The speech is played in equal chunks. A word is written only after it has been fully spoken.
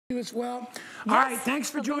as well. Yes, all right, thanks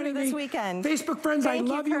for joining me this weekend. Facebook friends, I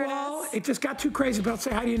love you Curtis. all. It just got too crazy, but I'll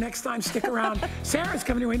say hi to you next time. Stick around. Sarah's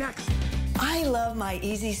coming your way next. I love my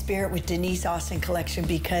Easy Spirit with Denise Austin collection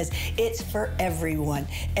because it's for everyone.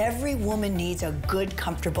 Every woman needs a good,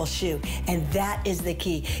 comfortable shoe, and that is the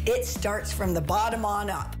key. It starts from the bottom on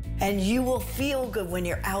up. And you will feel good when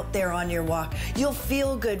you're out there on your walk. You'll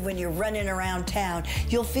feel good when you're running around town.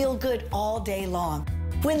 You'll feel good all day long.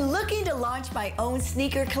 When looking to launch my own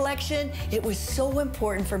sneaker collection, it was so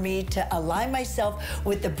important for me to align myself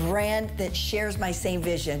with the brand that shares my same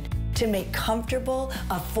vision, to make comfortable,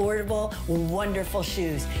 affordable, wonderful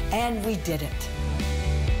shoes. And we did it.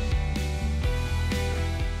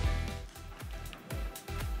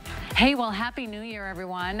 Hey, well, Happy New Year,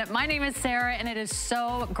 everyone. My name is Sarah, and it is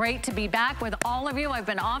so great to be back with all of you. I've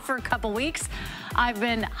been off for a couple weeks. I've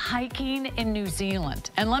been hiking in New Zealand.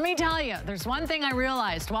 And let me tell you, there's one thing I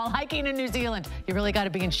realized while hiking in New Zealand, you really got to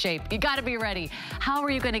be in shape. You got to be ready. How are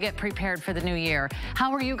you going to get prepared for the new year?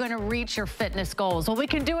 How are you going to reach your fitness goals? Well, we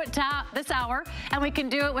can do it this hour, and we can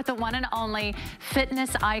do it with the one and only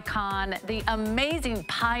fitness icon, the amazing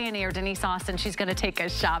pioneer, Denise Austin. She's going to take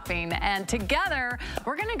us shopping. And together,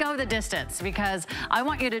 we're going to go the distance because I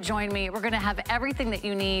want you to join me. We're going to have everything that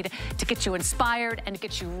you need to get you inspired and to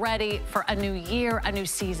get you ready for a new year, a new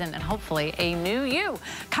season, and hopefully a new you.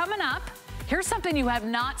 Coming up, here's something you have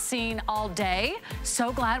not seen all day.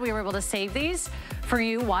 So glad we were able to save these for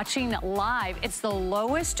you watching live. It's the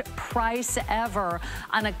lowest price ever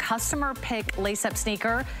on a customer pick lace-up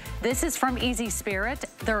sneaker. This is from Easy Spirit.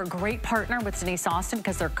 They're a great partner with Denise Austin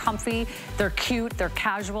because they're comfy, they're cute, they're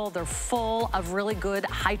casual, they're full of really good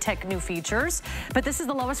high-tech new features. But this is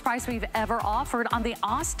the lowest price we've ever offered on the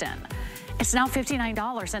Austin. It's now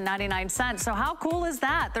 $59.99. So how cool is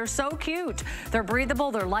that? They're so cute. They're breathable,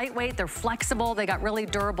 they're lightweight, they're flexible, they got really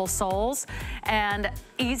durable soles. And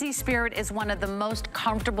Easy Spirit is one of the most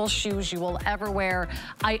comfortable shoes you will ever wear.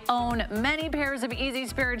 I own many pairs of Easy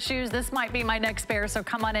Spirit shoes. This might be my next pair, so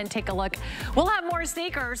come on in, take a look. We'll have more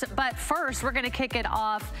sneakers, but first we're gonna kick it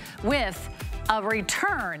off with a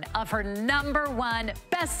return of her #1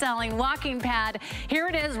 best-selling walking pad. Here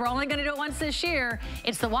it is. We're only going to do it once this year.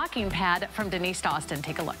 It's the walking pad from Denise Austin.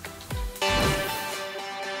 Take a look.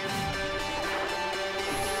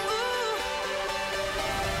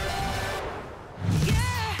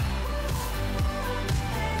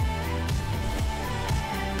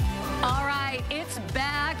 All right, it's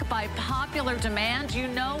back by popular demand. You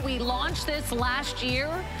know, we launched this last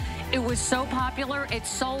year. It was so popular, it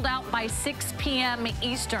sold out by 6 p.m.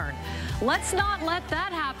 Eastern. Let's not let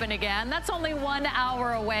that happen again. That's only 1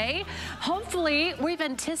 hour away. Hopefully, we've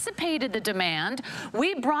anticipated the demand.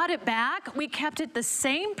 We brought it back. We kept it the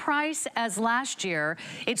same price as last year.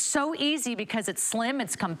 It's so easy because it's slim,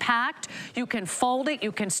 it's compact. You can fold it,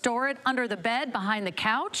 you can store it under the bed, behind the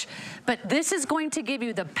couch. But this is going to give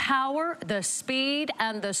you the power, the speed,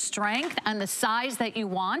 and the strength, and the size that you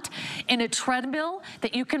want in a treadmill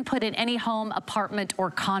that you can put in any home, apartment,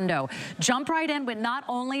 or condo. Jump right in, but not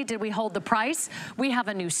only did we hold the price, we have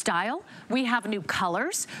a new style, we have new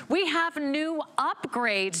colors, we have new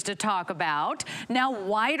upgrades to talk about, now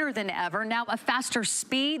wider than ever, now a faster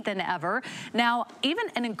speed than ever, now even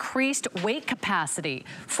an increased weight capacity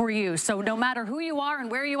for you. So no matter who you are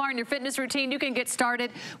and where you are in your fitness routine, you can get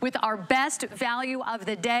started with our best value of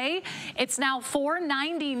the day. It's now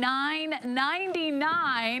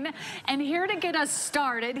 $499.99, and here to get us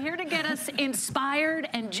started, here to get us inspired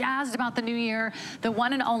and jazzed about the new year, the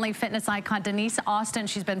one and only fitness icon, Denise Austin.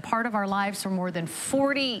 She's been part of our lives for more than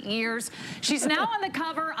 40 years. She's now on the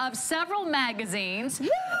cover of several magazines,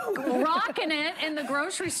 rocking it in the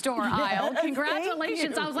grocery store aisle.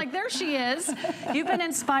 Congratulations. I was like, there she is. You've been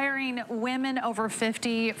inspiring women over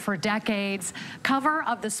 50 for decades. Cover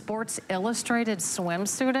of the Sports Illustrated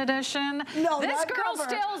swimsuit edition. No, this girl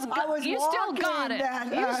you still got it.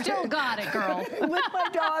 You still got it, girl. With my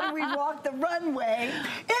daughter, we walked the runway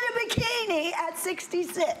in a bikini at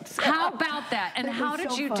 66. How about that? And how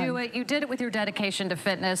did you do it? You did it with your dedication to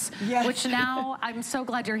fitness, which now I'm so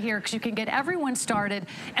glad you're here because you can get everyone started.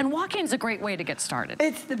 And walking is a great way to get started.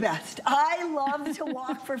 It's the best. I love to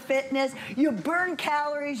walk for fitness. You burn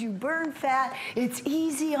calories, you burn fat. It's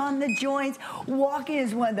easy on the joints. Walking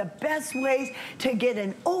is one of the best ways to get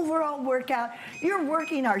an overall workout. You're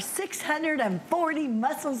working our 640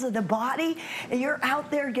 muscles of the body, and you're out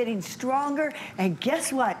there getting stronger. And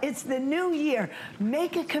guess what? It's the new year.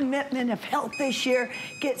 Make a commitment commitment of health this year.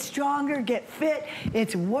 Get stronger, get fit.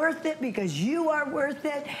 It's worth it because you are worth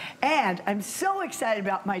it. And I'm so excited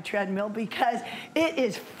about my treadmill because it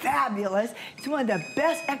is fabulous. It's one of the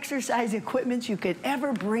best exercise equipments you could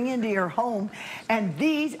ever bring into your home. And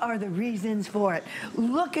these are the reasons for it.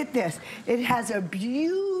 Look at this. It has a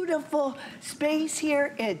beautiful space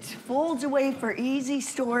here. It folds away for easy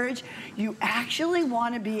storage. You actually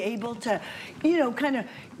want to be able to, you know, kind of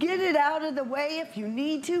get it out of the way if you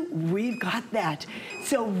need to. We've got that.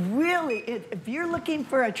 So really, if you're looking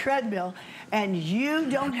for a treadmill and you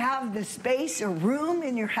don't have the space or room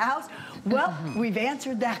in your house, well, we've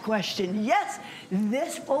answered that question. Yes,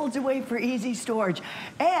 this folds away for easy storage.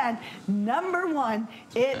 And number one,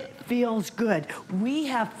 it feels good. We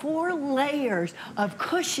have 4 layers of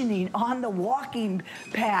cushioning on the walking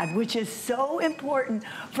pad, which is so important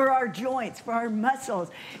for our joints, for our muscles.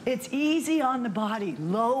 It's easy on the body,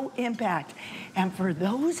 low impact. And for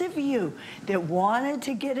those of you that wanted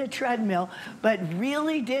to get a treadmill, but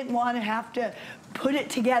really didn't want to have to put it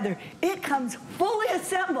together, it comes fully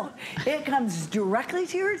assembled. It comes directly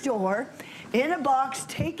to your door in a box.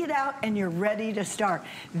 Take it out and you're ready to start.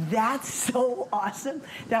 That's so awesome.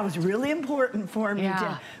 That was really important for me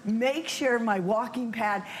to make sure my walking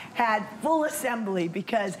pad had full assembly,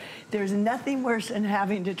 because there's nothing worse than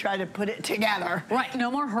having to try to put it together. Right,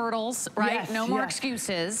 no more hurdles, right? Yes, no more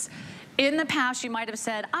excuses. In the past, you might have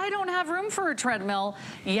said, I don't have room for a treadmill.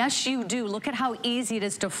 Yes, you do. Look at how easy it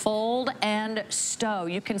is to fold and stow.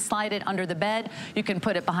 You can slide it under the bed. You can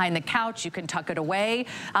put it behind the couch. You can tuck it away.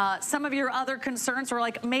 Some of your other concerns were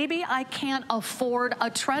like, maybe I can't afford a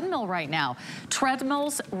treadmill right now.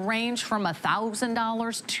 Treadmills range from $1,000,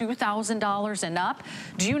 $2,000 and up.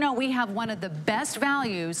 Do you know we have one of the best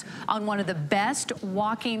values on one of the best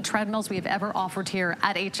walking treadmills we have ever offered here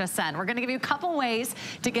at HSN? We're going to give you a couple ways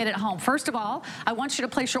to get it home. First of all, I want you to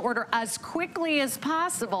place your order as quickly as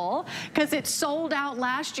possible because it sold out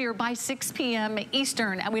last year by 6 p.m.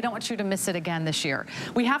 Eastern, and we don't want you to miss it again this year.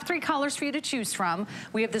 We have 3 colors for you to choose from.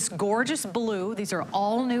 We have this gorgeous blue. These are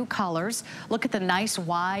all new colors. Look at the nice,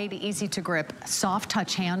 wide, easy to grip, soft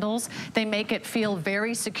touch handles. They make it feel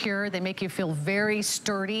very secure. They make you feel very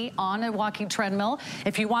sturdy on a walking treadmill.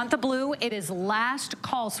 If you want the blue, it is last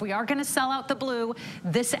call. So we are going to sell out the blue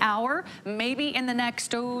this hour, maybe in the next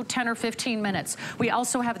 10 or 15 minutes. We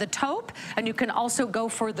also have the taupe, and you can also go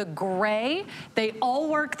for the gray. They all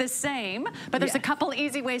work the same, but there's a couple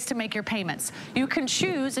easy ways to make your payments. You can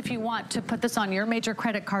choose if you want to put this on your major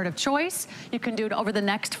credit card of choice. You can do it over the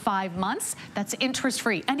next 5 months. That's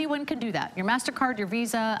interest-free. Anyone can do that. Your MasterCard, your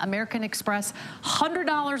Visa, American Express,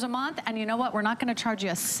 $100 a month, and you know what? We're not going to charge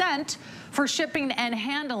you a cent for shipping and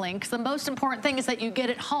handling, because the most important thing is that you get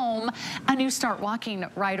it home and you start walking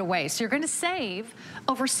right away. So you're going to save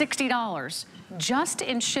over $60 just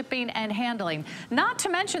in shipping and handling. Not to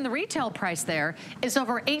mention the retail price there is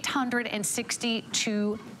over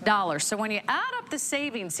 $862. So when you add up the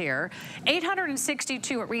savings here,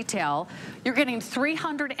 $862 at retail, you're getting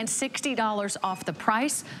 $360 off the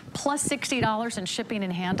price, plus $60 in shipping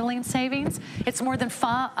and handling savings. It's more than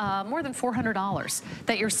 $400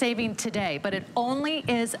 that you're saving today, but it only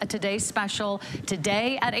is a today special.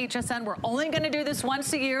 Today at HSN, we're only going to do this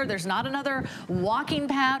once a year. There's not another walking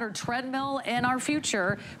pad or treadmill in our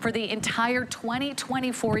future for the entire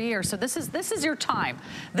 2024 year. So this is your time.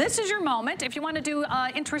 This is your moment. If you want to do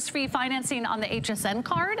interest-free financing on the HSN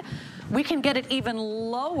card, we can get it even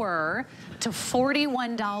lower to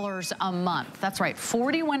 $41 a month. That's right,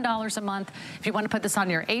 $41 a month. If you want to put this on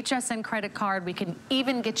your HSN credit card, we can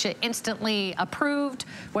even get you instantly approved,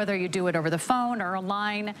 whether you do it over the phone or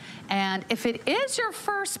online. And if it is your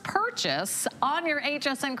first purchase on your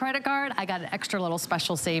HSN credit card, I got an extra little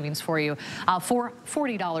special savings for you for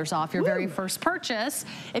 $40 off your very first purchase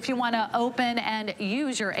if you want to open and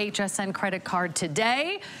use your HSN credit card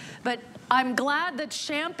today. But I'm glad that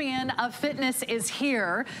Champion of Fitness is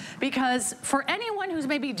here, because for anyone who's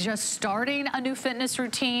maybe just starting a new fitness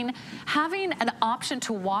routine, having an option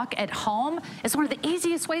to walk at home is one of the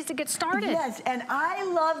easiest ways to get started. Yes, and I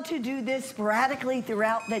love to do this sporadically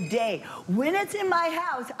throughout the day. When it's in my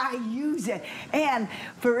house, I use it. And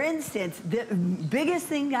for instance, the biggest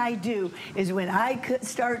thing I do is when I could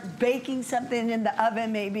start baking something in the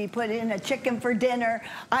oven, maybe put in a chicken for dinner,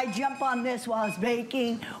 I jump on this while it's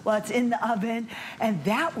baking, while it's in the the oven, and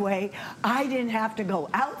that way I didn't have to go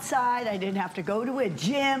outside, I didn't have to go to a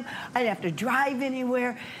gym, I didn't have to drive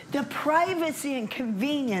anywhere. The privacy and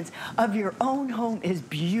convenience of your own home is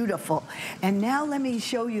beautiful. And now let me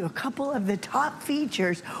show you a couple of the top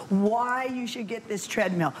features why you should get this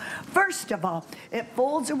treadmill. First of all, it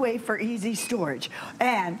folds away for easy storage,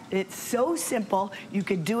 and it's so simple. You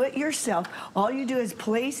could do it yourself. All you do is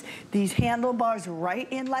place these handlebars right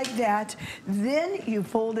in like that. Then you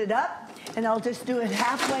fold it up, and I'll just do it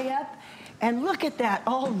halfway up. And look at that,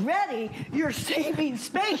 already you're saving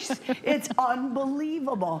space. It's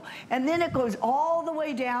unbelievable. And then it goes all the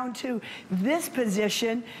way down to this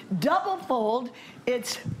position, double fold.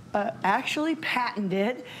 It's actually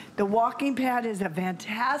patented. The walking pad is a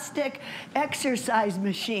fantastic exercise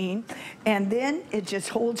machine, and then it just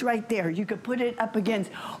holds right there. You could put it up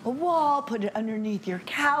against a wall, put it underneath your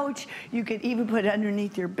couch. You could even put it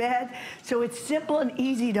underneath your bed. So it's simple and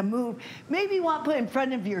easy to move. Maybe you want to put it in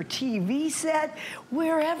front of your TV set.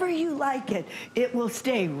 Wherever you like it, it will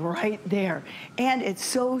stay right there. And it's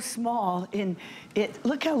so small in it.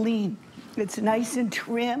 Look how lean. It's nice and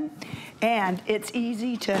trim, and it's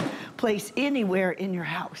easy to place anywhere in your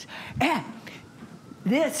house. And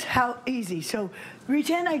this, how easy. So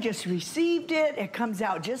pretend I just received it. It comes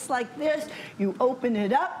out just like this. You open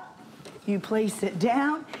it up, you place it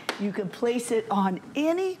down. You can place it on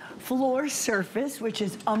any floor surface, which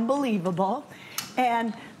is unbelievable.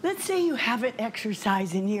 And let's say you haven't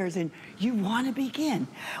exercised in years and you want to begin.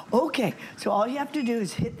 Okay, so all you have to do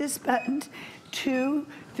is hit this button. 2,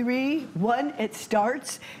 3, 1, it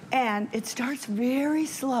starts, and it starts very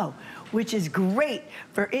slow, which is great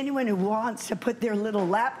for anyone who wants to put their little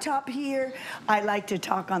laptop here. I like to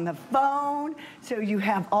talk on the phone, so you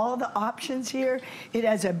have all the options here. It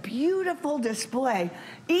has a beautiful display,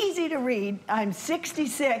 easy to read. I'm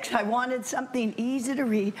 66, I wanted something easy to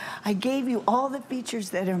read. I gave you all the features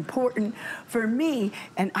that are important for me,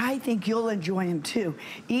 and I think you'll enjoy them too.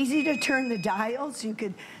 Easy to turn the dials. You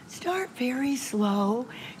could start very slow,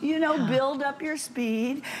 you know, build up your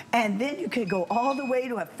speed, and then you could go all the way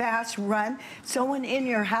to a fast run. Someone in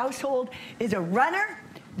your household is a runner,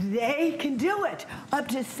 they can do it. Up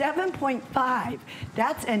to 7.5.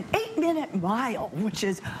 That's an 8-minute mile, which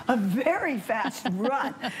is a very fast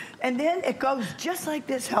run. And then it goes just like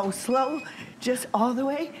this, how slow, just all the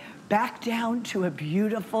way back down to a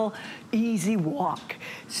beautiful, easy walk.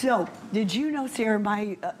 So, did you know, Sarah,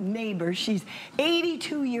 my neighbor, she's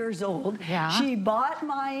 82 years old. Yeah. She bought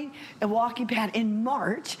my walking pad in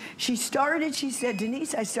March. She started, she said,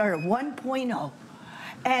 Denise, I started 1.0.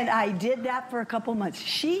 And I did that for a couple months.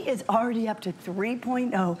 She is already up to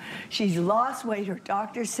 3.0. She's lost weight. Her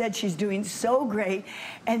doctor said she's doing so great.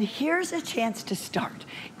 And here's a chance to start.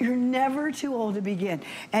 You're never too old to begin.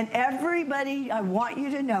 And everybody, I want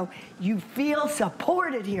you to know, you feel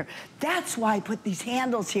supported here. That's why I put these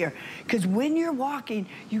handles here. Because when you're walking,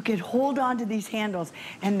 you can hold on to these handles.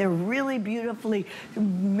 And they're really beautifully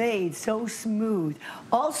made, so smooth.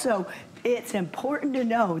 Also, it's important to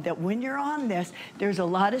know that when you're on this, there's a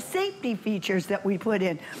lot of safety features that we put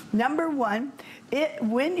in. Number one,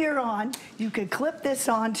 when you're on, you can clip this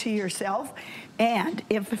onto yourself, and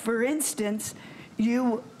if, for instance,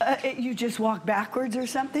 you just walk backwards or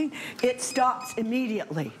something, it stops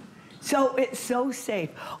immediately. So it's so safe.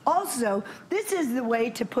 Also, this is the way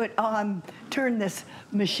to turn this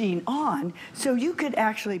machine on. So you could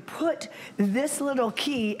actually put this little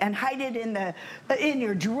key and hide it in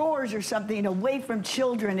your drawers or something, away from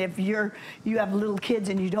children if you have little kids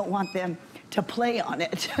and you don't want them to play on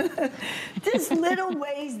it. Just little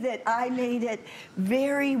ways that I made it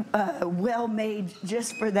very well made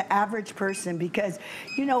just for the average person, because,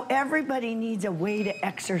 you know, everybody needs a way to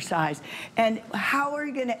exercise. And how are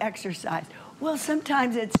you going to exercise? Well,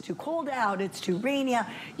 sometimes it's too cold out, it's too rainy out.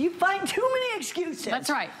 You find too many excuses. That's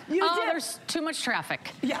right. There's too much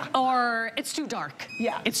traffic. Yeah. Or it's too dark.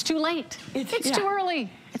 Yeah. It's too late. It's too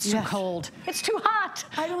early. It's too cold. It's too hot.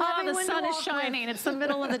 I don't have the sun is shining. It's the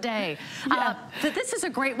middle of the day. This is a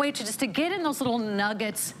great way to get in those little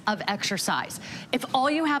nuggets of exercise. If all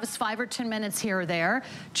you have is 5 or 10 minutes here or there,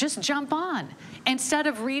 just jump on. Instead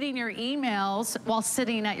of reading your emails while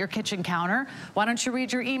sitting at your kitchen counter, why don't you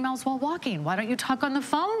read your emails while walking? Why don't you talk on the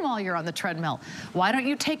phone while you're on the treadmill? Why don't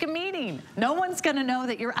you take a meeting? No one's gonna know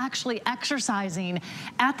that you're actually exercising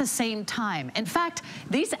at the same time. In fact,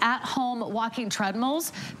 these at-home walking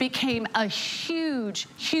treadmills became a huge,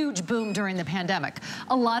 huge boom during the pandemic.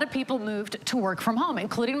 A lot of people moved to work from home,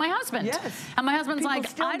 including my husband. Yes. And my husband's People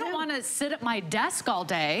like, I don't wanna sit at my desk all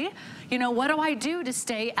day. you know, what do I do to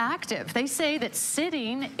stay active? They say that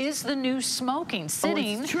sitting is the new smoking.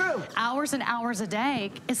 Sitting hours and hours a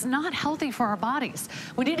day is not healthy for our bodies.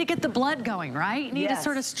 We need to get the blood going, right? You need to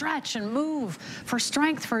sort of stretch and move for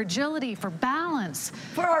strength, for agility, for balance.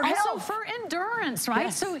 For our health. health. Also for endurance,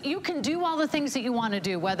 right? So you can do all the things that you want to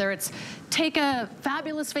do, whether it's take a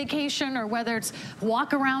fabulous vacation or whether it's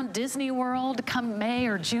walk around Disney World come May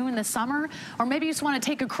or June this summer, or maybe you just want to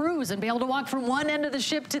take a cruise and be able to walk from one end of the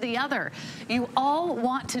ship to the other. You all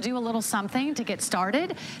want to do a little something to get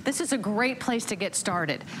started. This is a great place to get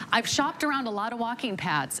started. I've shopped around a lot of walking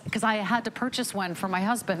pads because I had to purchase one for my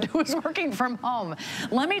husband who was working from home.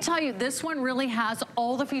 Let me tell you, this one really has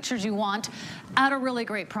all the features you want at a really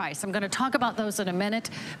great price. I'm going to talk about those in a minute,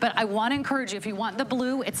 but I want to encourage you, if you want the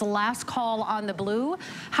blue, it's the last call on the blue.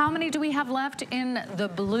 How many do we have left in the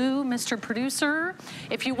blue, Mr. Producer?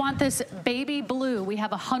 If you want this baby blue, we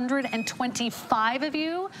have 125 of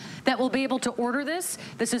you that will be able to order this.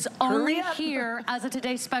 This is only here as a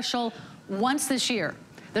Today Special once this year.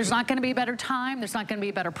 There's not going to be a better time. There's not going to be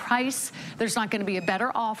a better price. There's not going to be a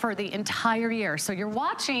better offer the entire year. So you're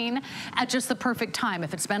watching at just the perfect time.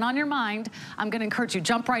 If it's been on your mind, I'm going to encourage you,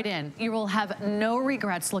 jump right in. You will have no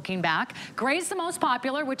regrets looking back. Gray's the most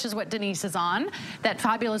popular, which is what Denise is on. That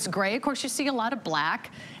fabulous gray. Of course, you see a lot of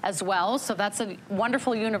black as well. So that's a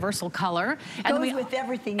wonderful universal color. It goes with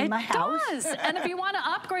everything in my house. It does. And if you want to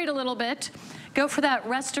upgrade a little bit, go for that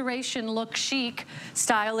restoration look chic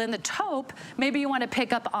style in the taupe. Maybe you want to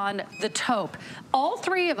pick up on the taupe. All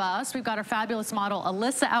three of us, we've got our fabulous model,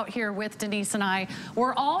 Alyssa, out here with Denise and I.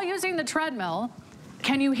 We're all using the treadmill.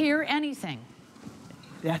 Can you hear anything?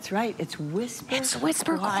 That's right. It's whisper. It's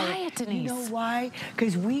whisper quiet, Denise. You know why?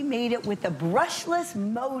 Because we made it with a brushless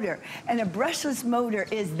motor. And a brushless motor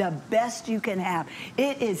is the best you can have.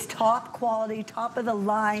 It is top quality, top of the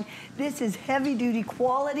line. This is heavy duty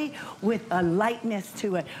quality with a lightness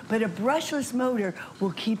to it. But a brushless motor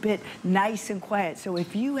will keep it nice and quiet. So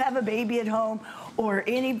if you have a baby at home or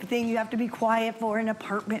anything you have to be quiet for, an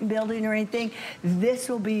apartment building or anything, this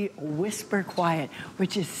will be whisper quiet,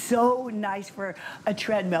 which is so nice for a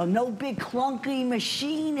treadmill. No big clunky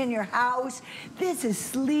machine in your house. This is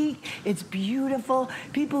sleek. It's beautiful.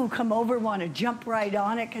 People who come over want to jump right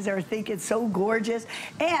on it because they think it's so gorgeous.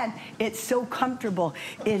 And it's so comfortable.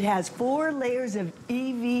 It has 4 layers of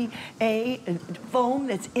EVA foam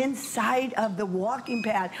that's inside of the walking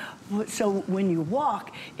pad. So when you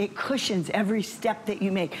walk, it cushions every step that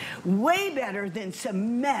you make. Way better than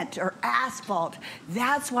cement or asphalt.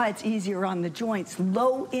 That's why it's easier on the joints.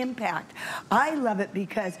 Low impact. I love it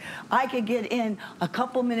because I could get in a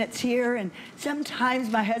couple minutes here, and sometimes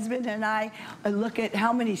my husband and I look at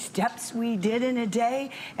how many steps we did in a day,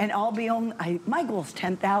 and I'll be on, my goal's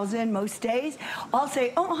 10,000 most days. I'll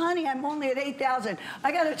say, oh honey, I'm only at 8,000.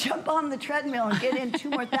 I gotta jump on the treadmill and get in 2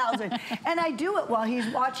 more thousand. And I do it while he's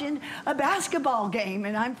watching a basketball game,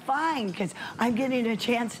 and I'm fine because I'm getting a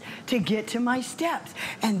chance to get to my steps.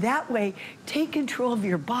 And that way, take control of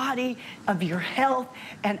your body, of your health,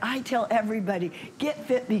 and I tell everybody, get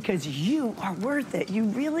fit because you are worth it. You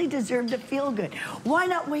really deserve to feel good. Why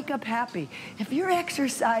not wake up happy? If you're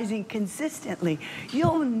exercising consistently,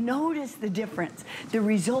 you'll notice the difference. The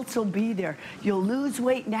results will be there. You'll lose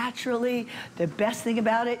weight naturally. The best thing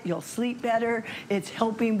about it, you'll sleep better. It's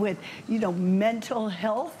helping with, you know, mental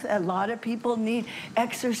health. A lot of people need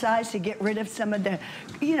exercise to get rid of some of the,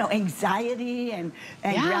 you know, anxiety and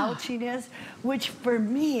grouchiness, which for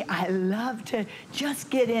me, I love to just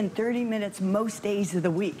get in 30 minutes most days of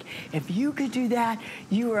the week. If you could do that,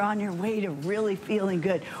 you are on your way to really feeling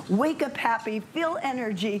good. Wake up happy, feel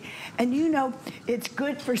energy, and you know, it's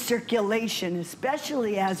good for circulation,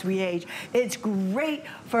 especially as we age. It's great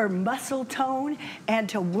for muscle tone and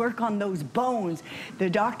to work on those bones. The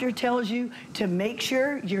doctor tells you to make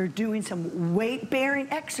sure you're doing some weight-bearing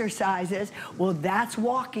exercises. Well, that's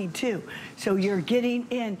walking too. So you're getting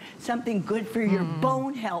in something good for your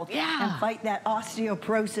bone health and fight that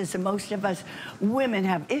osteoporosis that most of us women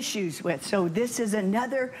have issues with. So this is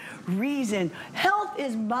another reason. Health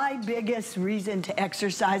is my biggest reason to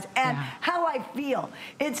exercise, and how I feel.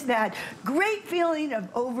 It's that great feeling of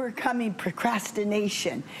overcoming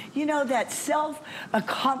procrastination. You know, that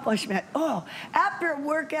self-accomplishment. Oh, after a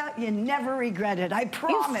workout, you never regret it. I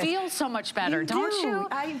promise. You feel so much better, don't you?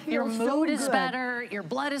 I feel your so mood is good. better, your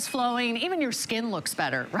blood is flowing, even your skin looks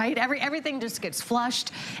better, right? Everything just gets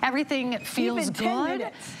flushed. Everything feels even 10 good.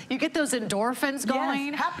 minutes. You get those endorphins going.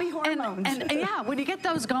 Yes, happy hormones. And yeah, when you get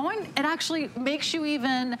those going, it actually makes you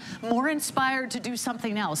even more inspired to do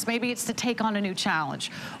something else. Maybe it's to take on a new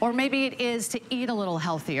challenge, or maybe it is to eat a little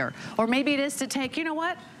healthier, or maybe it is to take, you know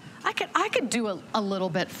what? I could do a little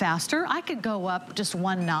bit faster. I could go up just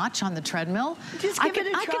one notch on the treadmill. Just give it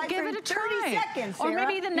a try. I could give it a try. 30 seconds, or Sarah.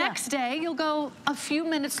 maybe the next day you'll go a few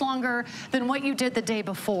minutes longer than what you did the day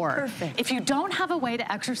before. Perfect. If you don't have a way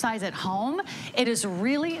to exercise at home, it is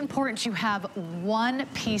really important you have one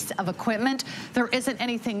piece of equipment. There isn't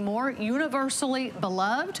anything more universally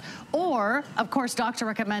beloved or, of course, doctor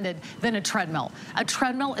recommended than a treadmill. A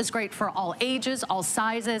treadmill is great for all ages, all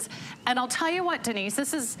sizes. And I'll tell you what, Denise,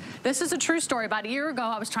 this is a true story. About a year ago,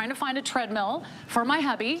 I was trying to find a treadmill for my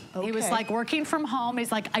hubby. Okay. He was like working from home.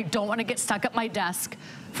 He's like, I don't want to get stuck at my desk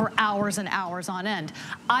for hours and hours on end.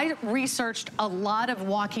 I researched a lot of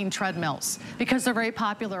walking treadmills because they're very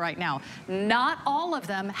popular right now. Not all of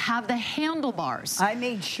them have the handlebars. I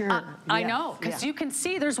made sure. I know, because you can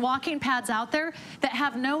see there's walking pads out there that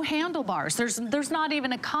have no handlebars. There's not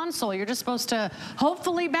even a console. You're just supposed to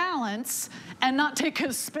hopefully balance and not take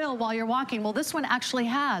a spill while you're walking. Well, this one actually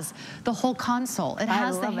has the whole console. It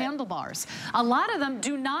has the handlebars. A lot of them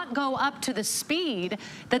do not go up to the speed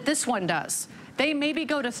that this one does. They maybe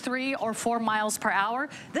go to 3 or 4 miles per hour.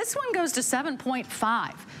 This one goes to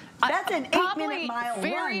 7.5. That's an 8-minute mile run.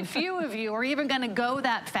 Very few of you are even going to go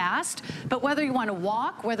that fast. But whether you want to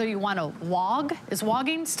walk, whether you want to wog, is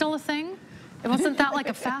wogging still a thing? Wasn't that like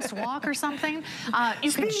a fast walk or something?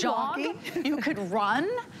 You could jog, you could run.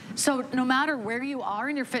 So no matter where you are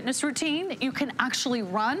in your fitness routine, you can actually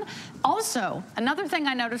run. Also, another thing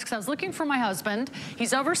I noticed, because I was looking for my husband,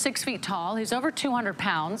 he's over 6 feet tall, he's over 200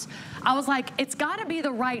 pounds. I was like, it's gotta be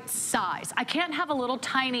the right size. I can't have a little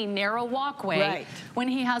tiny narrow walkway when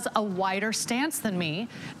he has a wider stance than me.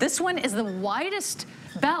 This one is the widest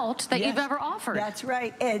belt that you've ever offered. That's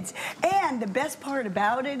right, and the best part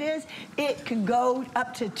about it is it can go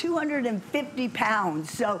up to 250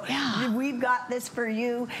 pounds. So we've got this for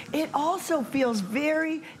you. It also feels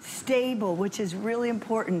very stable, which is really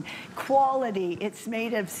important. Quality, it's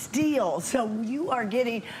made of steel, so you are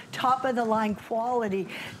getting top of the line quality.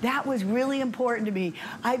 That was really important to me.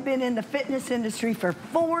 I've been in the fitness industry for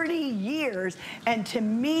 40 years, and to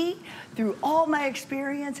me, through all my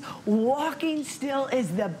experience, walking still is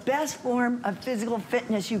the best form of physical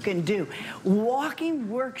fitness you can do. Walking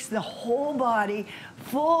works the whole body,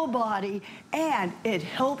 full body, and it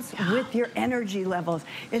helps with your energy levels.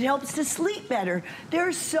 It helps to sleep better.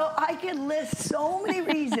 I could list so many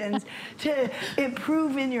reasons to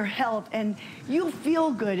improve in your health, and you'll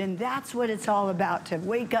feel good, and that's what it's all about, to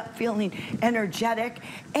wake up feeling energetic,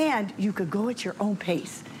 and you could go at your own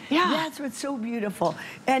pace. That's what's so beautiful.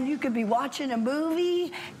 And you could be watching a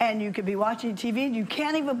movie and you could be watching TV and you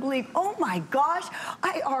can't even believe, oh my gosh,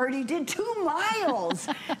 I already did 2 miles.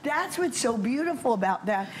 That's what's so beautiful about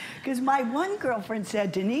that. Because my one girlfriend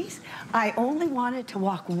said, Denise, I only wanted to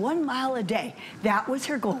walk 1 mile a day. That was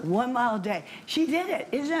her goal, 1 mile a day. She did it.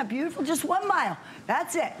 Isn't that beautiful? Just 1 mile.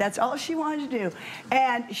 That's it. That's all she wanted to do.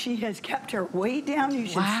 And she has kept her weight down. You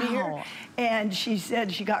should see her. And she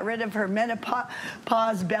said she got rid of her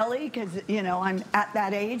menopause belly because, you know, I'm at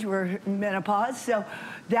that age where menopause. So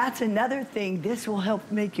that's another thing. This will help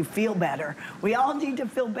make you feel better. We all need to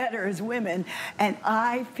feel better as women. And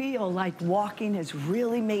I feel like walking has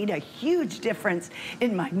really made a huge difference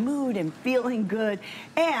in my mood and feeling good,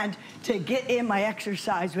 and to get in my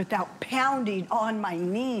exercise without pounding on my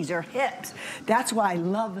knees or hips. That's why I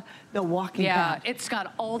love the walking pad. It's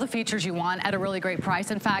got all the features you want at a really great price.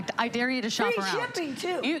 In fact, I dare you to shop around. Free shipping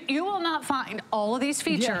too. You will not find all of these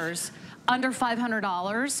features under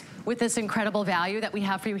 $500 with this incredible value that we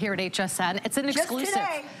have for you here at HSN. It's an exclusive.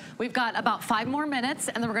 Just today. We've got about 5 more minutes,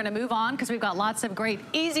 and then we're gonna move on because we've got lots of great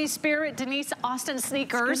Easy Spirit Denise Austin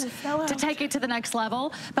sneakers to take you to the next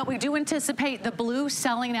level. But we do anticipate the blue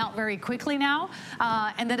selling out very quickly now,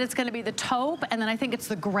 and then it's gonna be the taupe, and then I think it's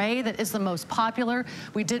the gray that is the most popular.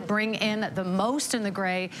 We did bring in the most in the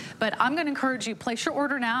gray, but I'm gonna encourage you, place your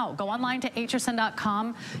order now. Go online to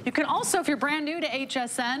hsn.com. You can also, if you're brand new to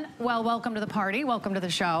HSN, well, welcome to the party, welcome to the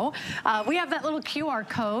show. We have that little QR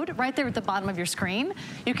code right there at the bottom of your screen.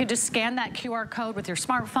 You can just scan that QR code with your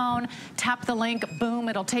smartphone, tap the link, boom,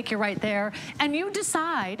 it'll take you right there, and you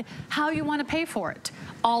decide how you want to pay for it.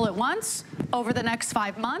 All at once, over the next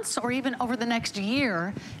 5 months, or even over the next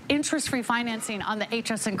year, interest-free financing on the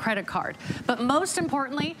HSN credit card. But most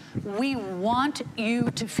importantly, we want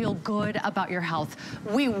you to feel good about your health.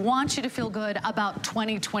 We want you to feel good about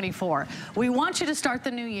 2024. We want you to start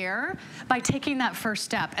the new year by taking that first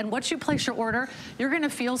step. And once you place your order, you're gonna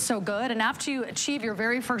feel so good. And after you achieve your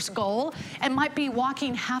very first goal, it might be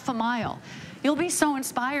walking half a mile. you'll be so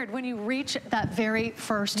inspired when you reach that very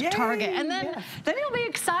first target. And then you'll be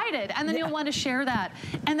excited, and then you'll want to share that.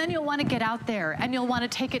 And then you'll want to get out there, and you'll want to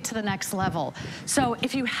take it to the next level. So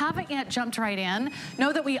if you haven't yet jumped right in,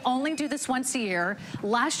 know that we only do this once a year.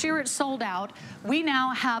 Last year it sold out. We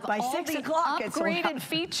now have all the upgraded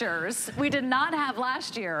features we did not have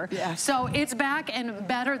last year. So it's back and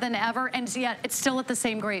better than ever, and yet it's still at the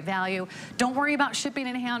same great value. Don't worry about shipping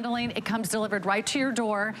and handling. It comes delivered right to your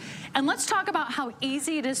door. And let's talk about how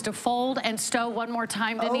easy it is to fold and stow one more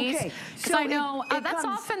time, Denise. Because I know that's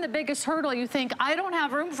often the biggest hurdle. You think, I don't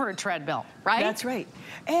have room for a treadmill, right? That's right.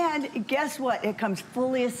 And guess what? It comes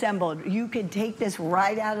fully assembled. You can take this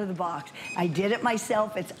right out of the box. I did it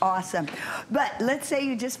myself. It's awesome. But let's say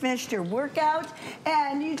you just finished your workout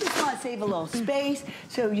and you just want to save a little space.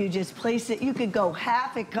 So you just place it. You could go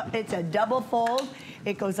half. It's a double fold.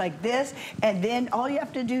 It goes like this, and then all you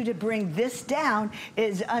have to do to bring this down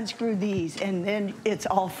is unscrew these, and then it's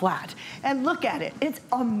all flat. And look at it. It's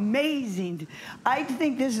amazing. I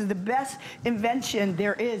think this is the best invention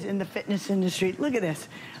there is in the fitness industry. Look at this.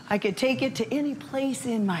 I could take it to any place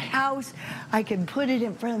in my house. I can put it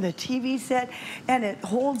in front of the TV set, and it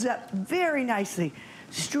holds up very nicely,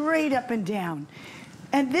 straight up and down.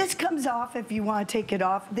 And this comes off if you want to take it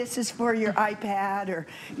off. This is for your iPad or,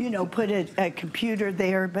 you know, put a computer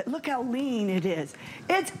there. But look how lean it is.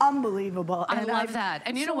 It's unbelievable. I love that.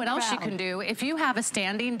 And you know what else you can do? If you have a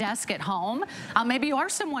standing desk at home, maybe you are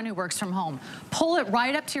someone who works from home, pull it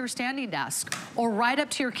right up to your standing desk or right up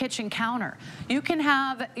to your kitchen counter. You can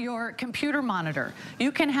have your computer monitor.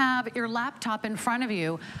 You can have your laptop in front of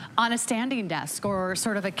you on a standing desk or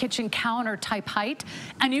sort of a kitchen counter type height.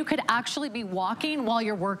 And you could actually be walking while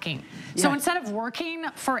you're working. So instead of working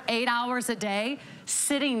for 8 hours a day,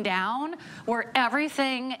 sitting down where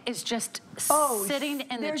everything is just sitting in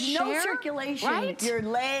the chair. There's no circulation. Right? Your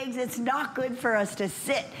legs, it's not good for us to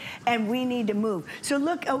sit, and we need to move. So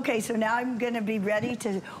look, okay, so now I'm gonna be ready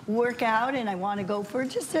to work out, and I wanna go for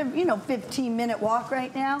just a, 15-minute walk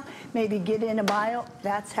right now, maybe get in a mile.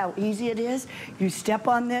 That's how easy it is. You step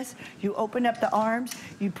on this, you open up the arms,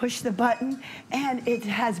 you push the button, and it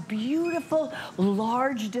has beautiful,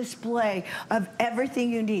 large display of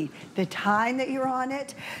everything you need. The time that you're on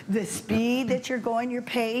it, the speed that you're going, your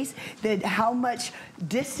pace, how much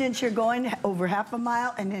distance you're going, over half a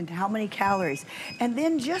mile, and then how many calories. And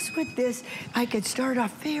then just with this, I could start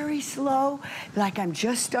off very slow, like I'm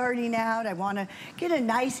just starting out. I want to get a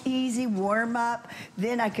nice, easy warm up.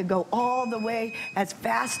 Then I could go all the way as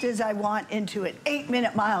fast as I want into an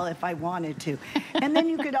 8-minute mile if I wanted to. And then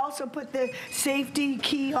you could also put the safety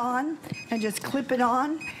key on and just clip it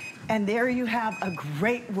on. And there you have a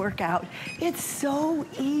great workout. It's so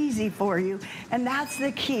easy for you, and that's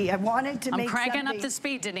the key. I wanted to make something. I'm cranking up the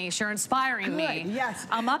speed, Denise. You're inspiring me. Yes.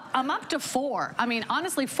 I'm up to 4. I mean,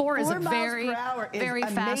 honestly, 4 is a very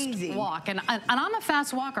fast walk. And I'm a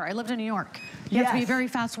fast walker. I lived in New York. You have to be a very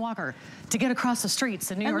fast walker to get across the streets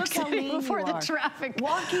in New York City before the traffic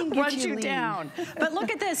runs you down. But look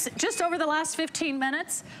at this. Just over the last 15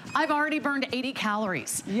 minutes, I've already burned 80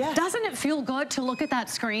 calories. Doesn't it feel good to look at that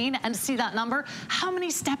screen and see that number? How many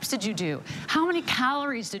steps did you do? How many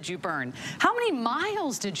calories did you burn? How many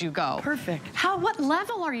miles did you go? Perfect. What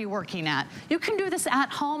level are you working at? You can do this at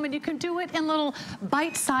home, and you can do it in little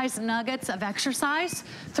bite-sized nuggets of exercise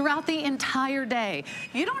throughout the entire day.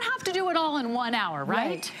 You don't have to do it all in 1 hour,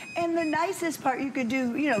 right? And the nicest part, you could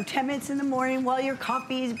do, 10 minutes in the morning while your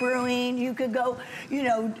coffee is brewing. You could go,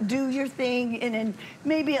 do your thing, and then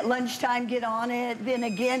maybe at lunchtime get on it. Then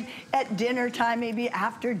again at dinner time, maybe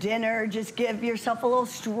after dinner, just give yourself a little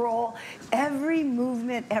stroll. Every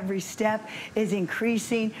movement, every step is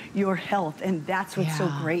increasing your health, and that's what's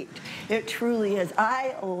so great. It truly is.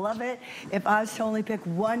 I love it. If I was to only pick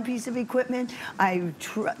one piece of equipment,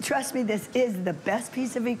 trust me, this is the best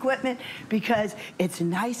piece of equipment because it's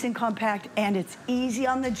nice and compact and it's easy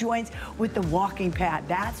on the joints with the walking pad.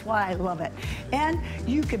 That's why I love it. And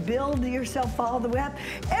you could build yourself all the way up.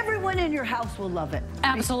 Everyone in your house will love it.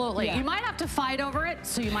 Absolutely. You might have to fight over it,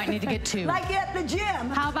 so you might need to get 2. Like at the gym.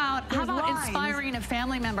 How about inspiring a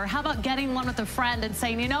family member? How about getting one with a friend and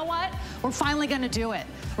saying, you know what? We're finally going to do it.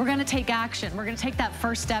 We're going to take action. We're going to take that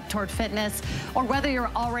first step toward fitness. Or whether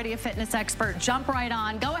you're already a fitness expert, jump right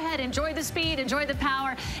on. Go ahead, enjoy the speed, enjoy the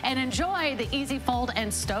power, and enjoy the easy fold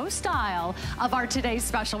and stow style of our today's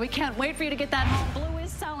special. We can't wait for you to get that home. Blue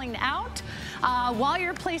is selling out. While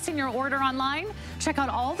you're placing your order online, check out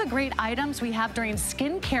all the great items we have during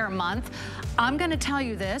Skincare Month. I'm going to tell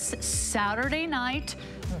you this, Saturday night,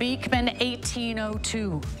 Beekman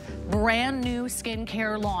 1802. brand new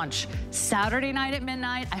skincare launch. Saturday night at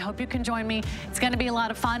midnight. I hope you can join me. It's gonna be a lot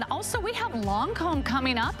of fun. Also, we have Lancome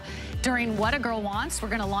coming up during What a Girl Wants. We're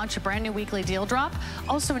gonna launch a brand new weekly deal drop.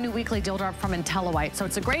 Also a new weekly deal drop from IntelliWhite. So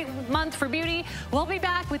it's a great month for beauty. We'll be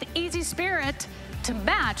back with Easy Spirit to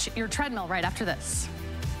match your treadmill right after this.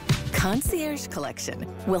 Concierge Collection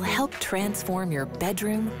will help transform your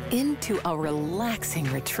bedroom into a relaxing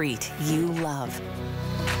retreat you love.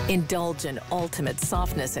 Indulge in ultimate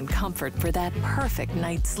softness and comfort for that perfect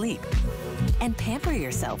night's sleep. And pamper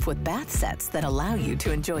yourself with bath sets that allow you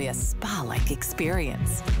to enjoy a spa-like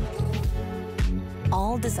experience.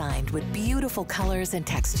 All designed with beautiful colors and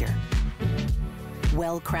texture.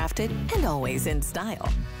 Well crafted and always in style.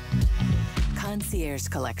 Concierge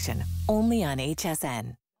Collection, only on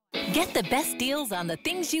HSN. Get the best deals on the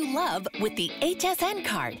things you love with the HSN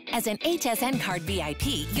card. As an HSN card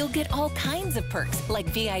VIP, you'll get all kinds of perks, like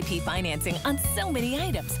VIP financing on so many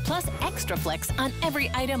items, plus extra flex on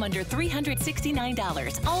every item under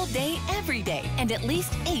 $369 all day, every day, and at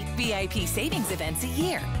least 8 VIP savings events a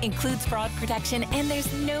year. Includes fraud protection, and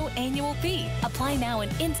there's no annual fee. Apply now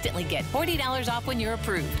and instantly get $40 off when you're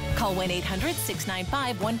approved. Call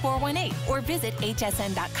 1-800-695-1418 or visit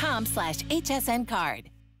hsn.com/HSN card.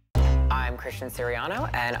 I'm Christian Siriano,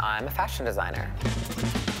 and I'm a fashion designer.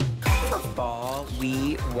 For fall,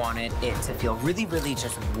 we wanted it to feel really, really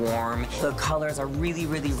just warm. The colors are really,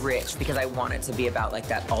 really rich because I want it to be about like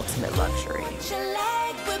that ultimate luxury.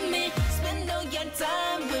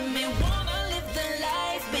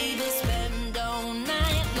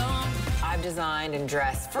 I've designed and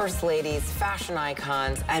dressed first ladies, fashion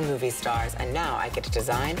icons, and movie stars, and now I get to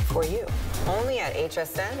design for you. Only at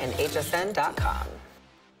HSN and hsn.com.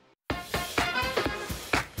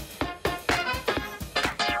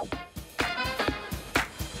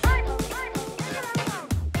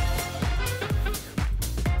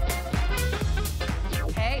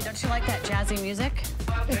 Don't you like that jazzy music?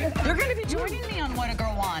 You're going to be joining me on What a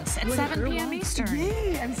Girl Wants at 7 p.m. Eastern.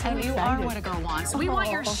 Yay, I'm so excited. You are What a Girl Wants. We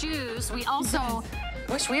want your shoes. We also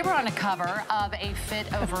wish we were on a cover of a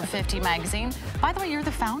Fit Over 50 magazine. By the way, you're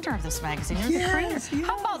the founder of this magazine. You're the creator. Yes.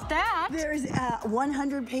 How about that? There's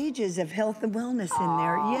 100 pages of health and wellness in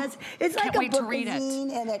there. Yes, it's like Can't wait a to read it.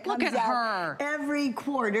 bookazine, and it comes Look at out her. every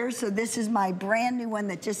quarter. So this is my brand new one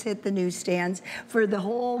that just hit the newsstands for the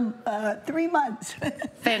whole 3 months.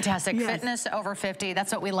 Fantastic. Yes. Fitness Over 50.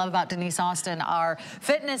 That's what we love about Denise Austin, our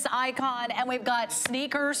fitness icon. And we've got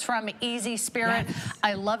sneakers from Easy Spirit. Yes.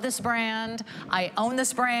 I love this brand. I own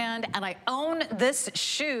this brand, and I own this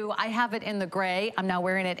shoe. I have it in the gray. I'm now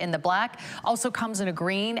wearing it in the black. Also comes in a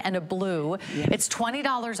green and a blue. Yes. It's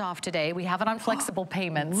 $20 off today. We have it on flexible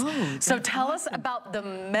payments. Whoa, so tell us about the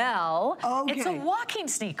Mel. Okay. It's a walking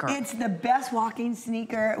sneaker. It's the best walking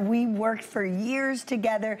sneaker. We worked for years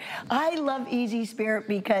together. I love Easy Spirit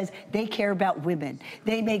because they care about women.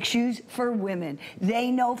 They make shoes for women. They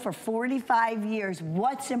know for 45 years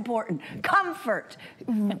what's important. Comfort,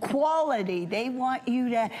 quality. They want you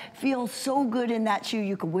to feel so good in that shoe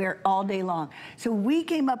you can wear it all day long. So we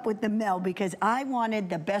came up with the Mel because I wanted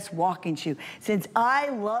the best walking shoe. Since I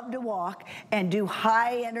love to walk and do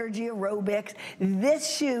high energy aerobics,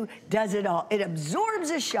 this shoe does it all. It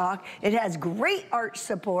absorbs a shock. It has great arch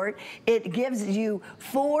support. It gives you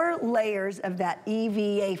 4 layers of that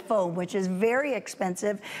EVA foam, which is very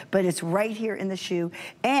expensive, but it's right here in the shoe.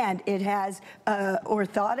 And it has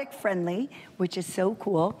orthotic friendly, which is so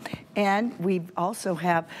cool. And we also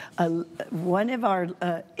have one of our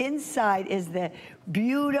inside is the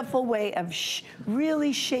beautiful way of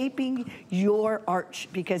really shaping your arch,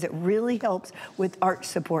 because it really helps with arch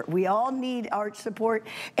support. We all need arch support,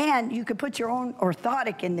 and you could put your own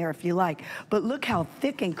orthotic in there if you like, but look how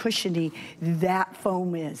thick and cushiony that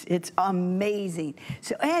foam is. It's amazing.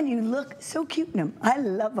 So, and you look so cute in them. I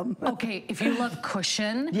love them. Okay, if you love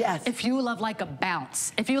cushion, yes. If you love like a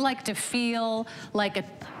bounce, if you like to feel like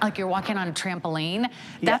you're walking on a trampoline,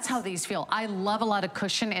 that's how these feel. I love a lot of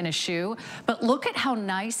cushion in a shoe, but look at how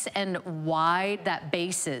nice and wide that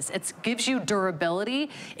base is. It gives you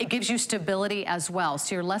durability. It gives you stability as well.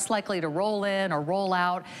 So you're less likely to roll in or roll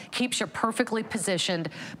out, keeps you perfectly positioned.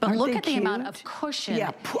 But look at the amount of cushion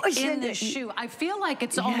in this shoe. I feel like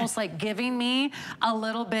it's almost like giving me a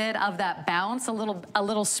little bit of that bounce, a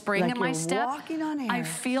little spring like in my step. Walking on air. I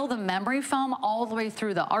feel the memory foam all the way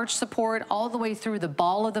through the arch support, all the way through the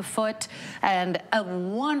ball of the foot, and a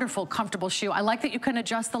wonderful, comfortable shoe. I like that you can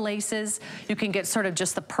adjust the laces. You can get get sort of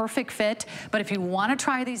just the perfect fit. But if you want to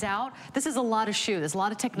try these out, this is a lot of shoe. There's a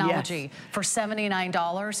lot of technology for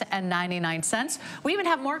 $79.99. We even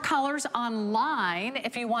have more colors online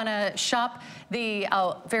if you want to shop the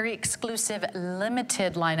very exclusive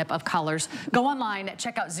limited lineup of colors. Go online,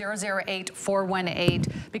 check out 008418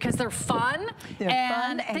 because they're fun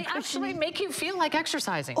and they actually make you feel like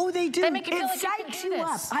exercising. Oh, they do. They make you feel it like psychs you you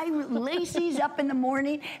up. I lace these up in the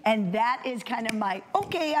morning, and that is kind of my,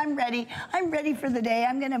 okay, I'm ready. I'm ready for the day.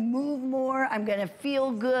 I'm going to move more. I'm going to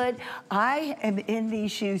feel good. I am in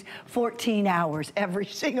these shoes 14 hours every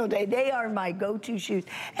single day. They are my go-to shoes,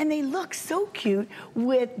 and they look so cute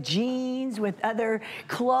with jeans, with other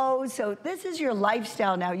clothes. So this is your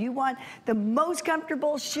lifestyle now. You want the most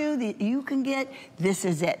comfortable shoe that you can get, this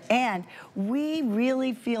is it. And we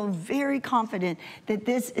really feel very confident that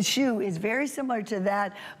this shoe is very similar to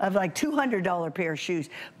that of like $200 pair of shoes,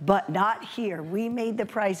 but not here. We made the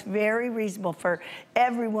price very reasonable for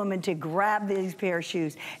every woman to grab these pair of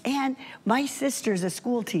shoes. And my sister's a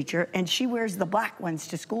school teacher, and she wears the black ones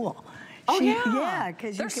to school. Oh, yeah,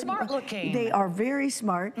 because they're smart looking. They are very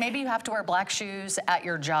smart. Maybe you have to wear black shoes at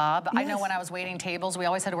your job. Yes. I know when I was waiting tables, we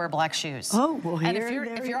always had to wear black shoes. Oh, well, and if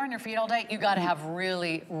you're on your feet all day, you got to have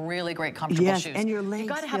really, really great comfortable shoes. And your legs you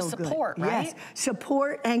got to have support, good. right? Yes,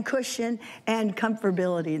 support and cushion and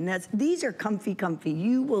comfortability, and these are comfy.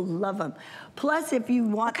 You will love them. Plus, if you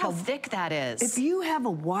want, look how thick that is. If you have a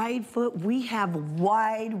wide foot, we have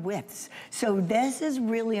wide widths. So this is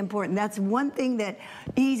really important. That's one thing that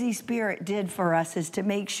Easy Spirit did for us, is to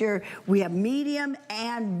make sure we have medium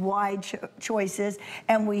and wide choices,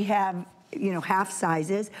 and we have, you know, half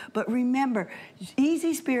sizes. But remember,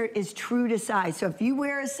 Easy Spirit is true to size. So if you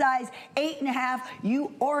wear a size 8.5,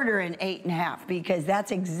 you order an 8.5, because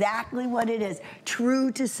that's exactly what it is,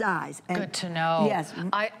 true to size. And good to know. Yes,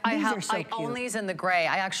 I own these in the gray.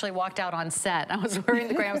 I actually walked out on set. I was wearing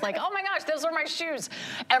the gray. I was like, oh my gosh, those are my shoes.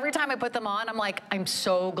 Every time I put them on, I'm like, I'm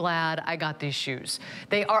so glad I got these shoes.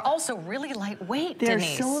 They are also really lightweight, They're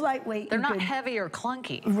Denise. so lightweight. They're not heavy or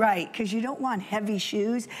clunky. Right, because you don't want heavy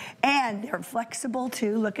shoes. And they're flexible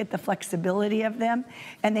too. Look at the flexibility of them.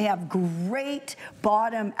 And they have great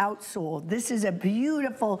bottom outsole. This is a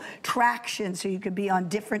beautiful traction, so you could be on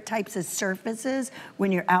different types of surfaces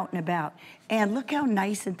when you're out and about. And look how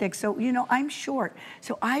nice and thick. So, you know, I'm short,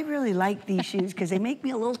 so I really like these shoes because they make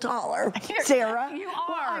me a little taller, Sarah. You are.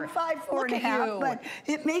 Well, I'm 5'4.5", but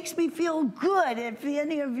it makes me feel good. If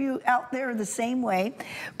any of you out there are the same way.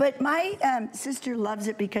 But my sister loves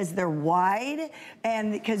it because they're wide,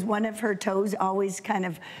 and because one of her toes always kind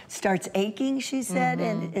of starts aching, she said,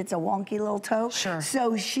 and it's a wonky little toe. Sure.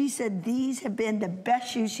 So she said these have been the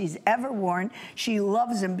best shoes she's ever worn. She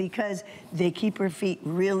loves them because they keep her feet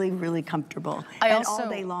really, really comfortable. And all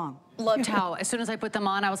day long. Loved how as soon as I put them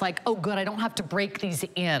on, I was like, oh good, I don't have to break these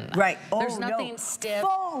in. Right. There's nothing stiff.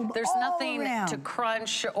 Foam There's nothing to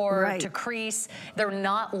crunch or to crease. They're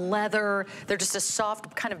not leather. They're just a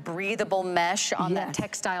soft, kind of breathable mesh on that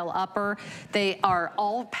textile upper. They are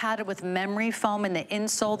all padded with memory foam in the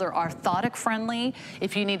insole. They're orthotic friendly.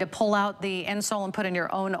 If you need to pull out the insole and put in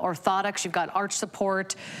your own orthotics, you've got arch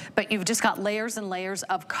support, but you've just got layers and layers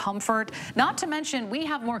of comfort. Not to mention, we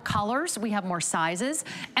have more colors, we have more sizes,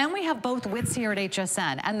 and we have both widths here at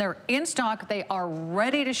HSN, and they're in stock. They are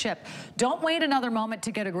ready to ship. Don't wait another moment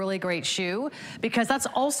to get a really great shoe, because that's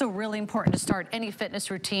also really important to start any fitness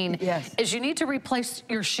routine. Yes. Is you need to replace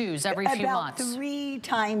your shoes every few months. About 3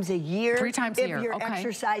 times a year. 3 times a year. If you're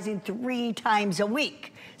exercising 3 times a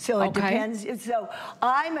week. So it depends. So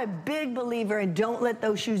I'm a big believer in don't let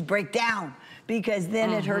those shoes break down, because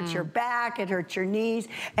then it hurts your back, it hurts your knees.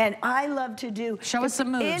 And I love to do. Show us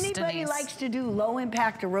some moves, anybody Denise. likes to do low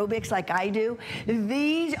impact aerobics like I do,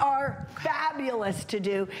 these are fabulous to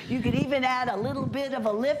do. You could even add a little bit of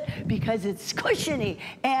a lift because it's cushiony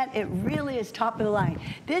and it really is top of the line.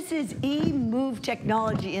 This is E-Move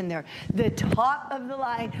technology in there, the top of the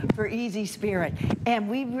line for Easy Spirit. And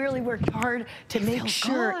we really worked hard to make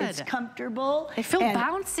sure it's comfortable. They feel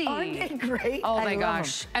bouncy. Aren't they great? Oh my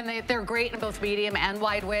gosh. And they're great in both medium and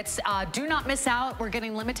wide widths. Do not miss out. We're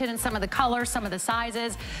getting limited in some of the colors, some of the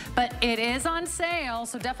sizes, but it is on sale,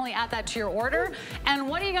 so definitely add that to your order. And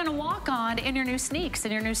what are you going to walk on in your new sneaks?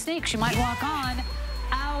 In your new sneaks, you might walk on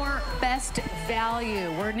our our best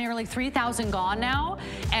value. We're nearly 3,000 gone now,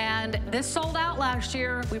 and this sold out last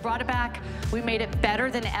year. We brought it back. We made it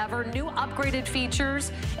better than ever. New upgraded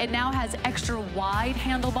features. It now has extra wide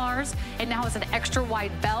handlebars. It now has an extra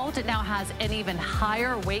wide belt. It now has an even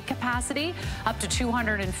higher weight capacity, up to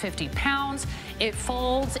 250 pounds. It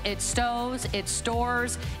folds, it stows, it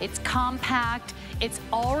stores, it's compact. It's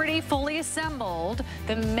already fully assembled.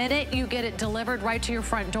 The minute you get it delivered right to your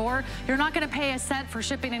front door, you're not gonna pay a cent for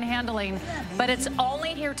shipping and handling, but it's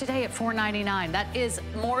only here today at $4.99. That is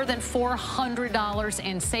more than $400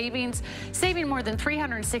 in savings, saving more than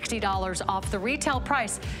 $360 off the retail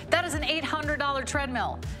price. That is an $800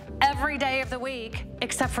 treadmill every day of the week,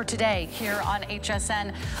 except for today here on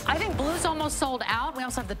HSN. I think blue's almost sold out. We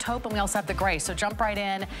also have the taupe and we also have the gray. So jump right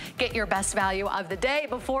in, get your best value of the day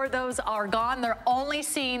before those are gone. They're only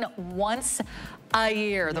seen once a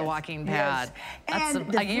year, the walking pad. Yes.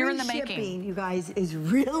 That's a year in the making. Shipping, you guys, is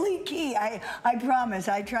really key. I promise.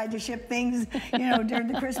 I tried to ship things, you know, during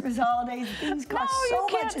the Christmas holidays. Things cost so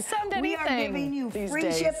much. Can't send anything. We are giving you free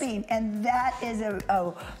days. shipping, and that is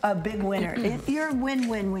a big winner. You're a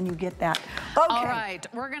win-win when you get that. Okay. All right,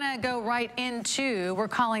 we're gonna go right into, we're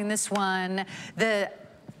calling this one the,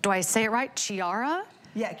 do I say it right, Chiara?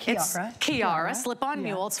 Yeah, Chiara. It's Chiara, slip-on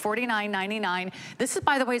mule. It's $49.99. This is,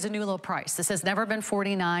 by the way, is a new low price. This has never been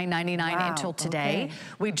 $49.99 until today. Okay.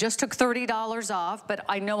 We just took $30 off, but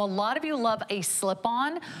I know a lot of you love a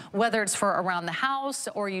slip-on, whether it's for around the house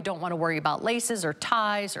or you don't want to worry about laces or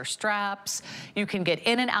ties or straps. You can get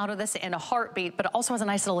in and out of this in a heartbeat, but it also has a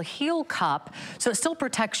nice little heel cup, so it still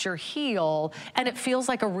protects your heel, and it feels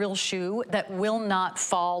like a real shoe that will not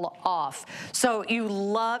fall off. So you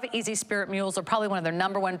love Easy Spirit mules. They're probably one of their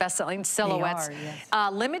 #1 best-selling silhouettes. They are,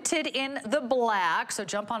 yes. Limited in the black, so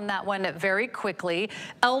jump on that one very quickly.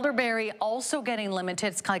 Elderberry also getting limited.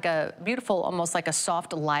 It's kind of like a beautiful, almost like a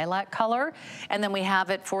soft lilac color. And then we have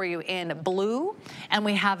it for you in blue, and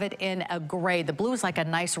we have it in a gray. The blue is like a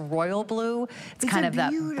nice royal blue. It's kind of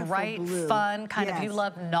that bright, blue. Fun, kind of, you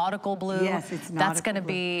love nautical blue. Yes, it's nautical That's gonna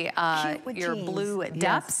be your jeans. blue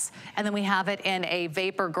depths. And then we have it in a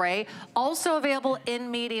vapor gray. Also available in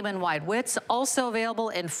medium and wide widths. Also available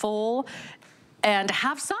in full and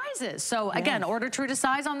half sizes. So again, order true to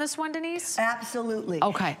size on this one, Denise? Absolutely.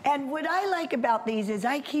 Okay. And what I like about these is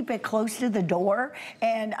I keep it close to the door,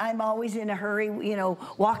 and I'm always in a hurry, you know,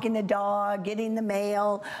 walking the dog, getting the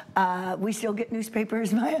mail. We still get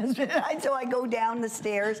newspapers, my husband and I, so I go down the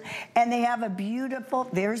stairs, and they have a beautiful,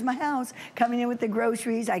 there's my house, coming in with the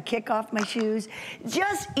groceries. I kick off my shoes.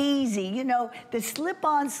 Just easy, you know, the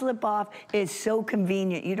slip-on, slip-off is so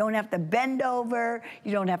convenient. You don't have to bend over,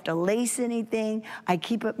 you don't have to lace anything. I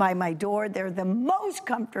keep it by my door. They're the most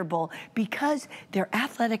comfortable because they're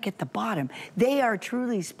athletic at the bottom. They are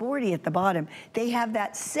truly sporty at the bottom. They have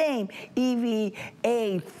that same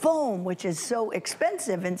EVA foam, which is so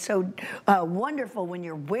expensive and so wonderful when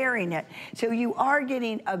you're wearing it. So you are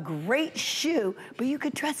getting a great shoe, but you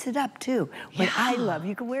could dress it up too. What I love,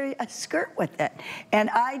 you can wear a skirt with it. And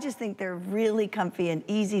I just think they're really comfy and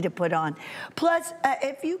easy to put on. Plus,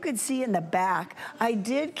 if you could see in the back, I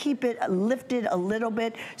did keep it lifted a little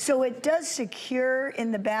bit, so it does secure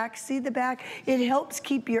in the back. See the back? It helps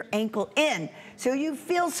keep your ankle in, so you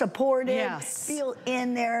feel supported, feel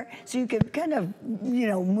in there, so you can kind of, you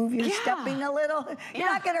know, move your stepping a little. You're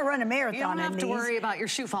not going to run a marathon. You don't have to worry about your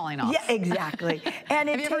shoe falling off. Yeah, exactly. And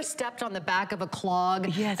have you ever stepped on the back of a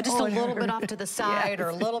clog? Yes. Just a little bit off to the side or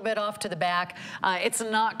a little bit off to the back. It's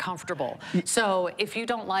not comfortable. So if you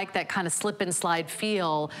don't like that kind of slip and slide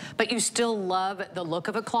feel, but you still love the look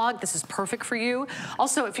of a clog, this is perfect for you.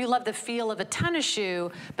 Also, if you love the feel of a tennis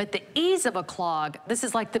shoe, but the ease of a clog, this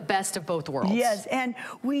is like the best of both worlds. Yes, and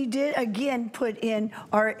we did, again, put in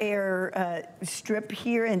our air strip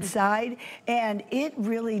here inside, and it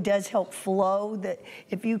really does help flow. That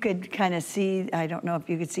if you could kind of see, I don't know if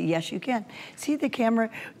you could see, yes, you can. See the camera?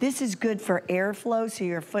 This is good for airflow, so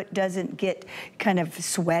your foot doesn't get kind of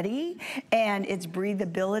sweaty, and it's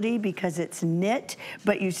breathability because it's knit,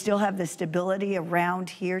 but you still have the stability around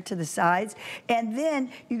here to the sides. And then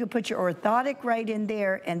you can put your orthotic right in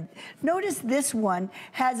there. And notice this one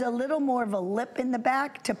has a little more of a lip in the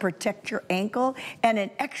back to protect your ankle and an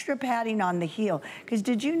extra padding on the heel. Because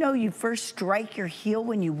did you know you first strike your heel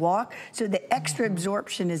when you walk? So the extra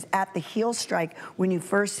absorption is at the heel strike when you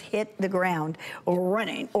first hit the ground or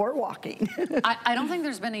running or walking. I don't think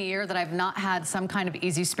there's been a year that I've not had some kind of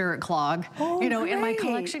Easy Spirit clog, you know, in my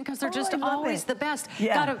collection, because they're just always the best.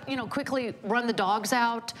 Gotta, you know, quickly run the dogs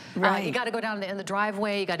out. You gotta to go down in the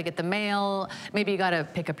driveway, you got to get the mail, maybe you got to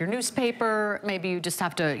pick up your newspaper, maybe you just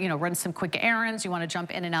have to, you know, run some quick errands, you want to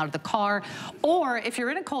jump in and out of the car. Or if you're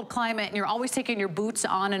in a cold climate and you're always taking your boots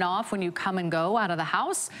on and off when you come and go out of the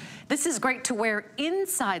house, this is great to wear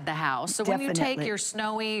inside the house. So when you take your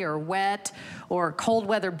snowy or wet or cold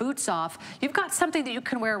weather boots off, you've got something that you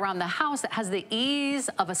can wear around the house that has the ease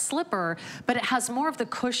of a slipper, but it has more of the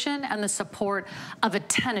cushion and the support of a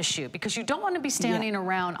tennis shoe, because you don't want to be standing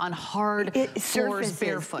around on hard floors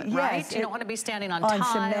barefoot, right? You don't want to be standing on tile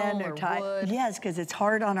cement or wood. Yes, because it's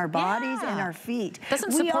hard on our bodies and our feet.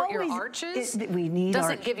 Doesn't support your arches. We need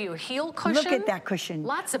Doesn't give you a heel cushion. Look at that cushion.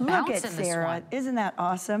 Lots of bounce in this one. Isn't that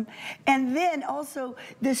awesome? And then also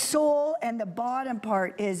the sole and the bottom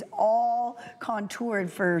part is all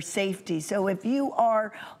contoured for safety. So if you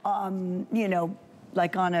are, you know,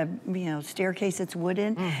 like on a staircase that's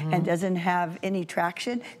wooden and doesn't have any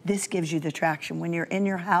traction, this gives you the traction. When you're in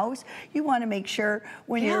your house, you want to make sure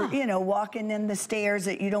when you're walking in the stairs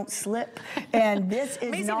that you don't slip. And this is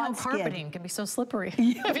amazing how carpeting can be so slippery.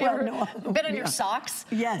 Have you ever been in your socks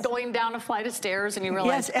going down a flight of stairs and you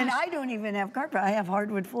realize, and I don't even have carpet. I have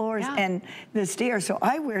hardwood floors and the stairs, so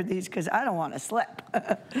I wear these because I don't want to slip.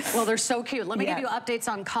 Well, they're so cute. Let me give you updates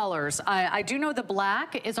on colors. I do know the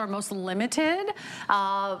black is our most limited.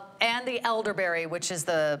 And the elderberry, which is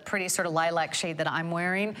the pretty sort of lilac shade that I'm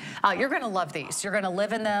wearing. You're gonna love these. You're gonna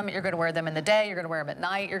live in them. You're gonna wear them in the day. You're gonna wear them at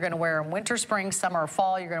night. You're gonna wear them winter, spring, summer, or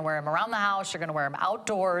fall. You're gonna wear them around the house. You're gonna wear them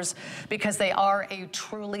outdoors, because they are a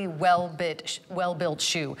truly well-built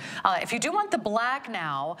shoe. If you do want the black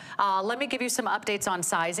now, let me give you some updates on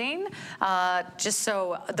sizing, just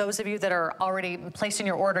so those of you that are already placing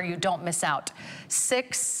your order, you don't miss out.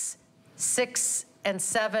 6, 6, and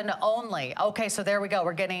 7 only. Okay, so there we go.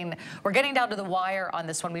 We're getting down to the wire on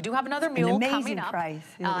this one. We do have another mule coming up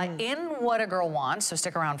in What a Girl Wants, so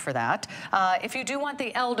stick around for that. If you do want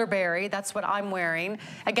the elderberry, that's what I'm wearing.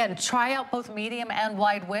 Again, try out both medium and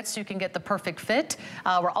wide widths so you can get the perfect fit.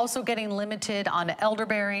 We're also getting limited on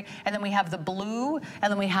elderberry, and then we have the blue,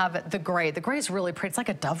 and then we have the gray. The gray is really pretty. It's like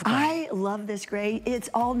a dove gray. I love this gray.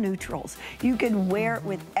 It's all neutrals. You can wear it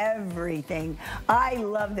with everything. I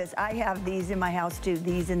love this. I have these in my house too,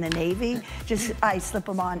 these in the navy. Just, I slip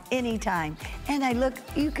them on anytime. And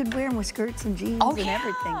you could wear them with skirts and jeans and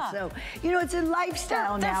everything. So, you know, it's a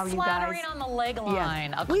lifestyle now, you guys. They're flattering on the leg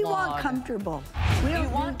line. We want comfortable. You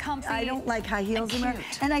want comfy. I don't like high heels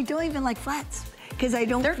and I don't even like flats, because I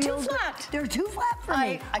don't feel too flat. They're too flat for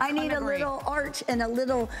me. I need a little arch and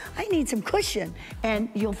I need some cushion, and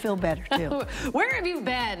you'll feel better too. Where have you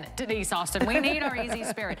been, Denise Austin? We need our easy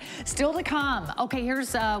spirit. Still to come. Okay,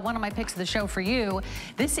 here's one of my picks of the show for you.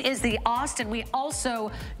 This is the Austin. We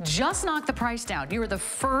also just knocked the price down. You were the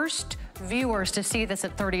first viewers to see this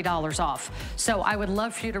at $30 off. So I would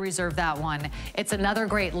love for you to reserve that one. It's another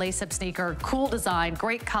great lace-up sneaker, cool design,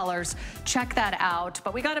 great colors. Check that out.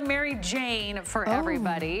 But we got a Mary Jane for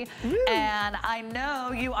everybody. And I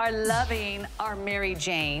know you are loving our Mary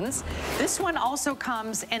Janes. This one also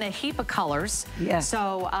comes in a heap of colors. Yes.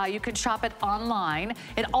 So you can shop it online.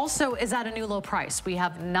 It also is at a new low price. We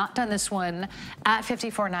have not done this one at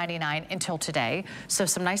 $54.99 until today. So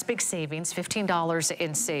some nice big savings, $15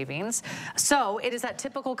 in savings. So it is that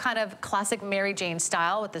typical kind of classic Mary Jane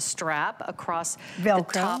style with the strap across the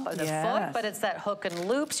top of the foot, but it's that hook and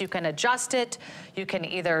loops. You can adjust it. You can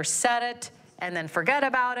either set it and then forget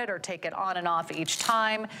about it, or take it on and off each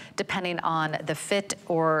time, depending on the fit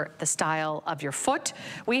or the style of your foot.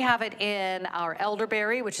 We have it in our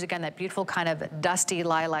elderberry, which is again that beautiful kind of dusty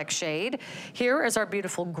lilac shade. Here is our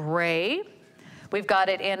beautiful gray. We've got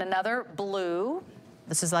it in another blue.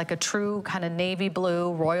 This is like a true kind of navy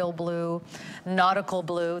blue, royal blue, nautical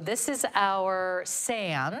blue. This is our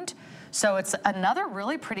sand. So it's another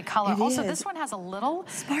really pretty color. Also, this one has a little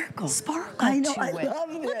sparkle I know, to I it. love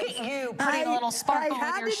this. Look at you putting a little sparkle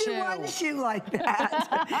with your shoe. I had to do one shoe like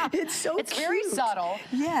that. It's so It's very subtle.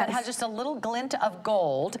 Yes. It has just a little glint of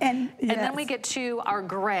gold. And then we get to our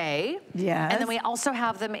gray. Yes. And then we also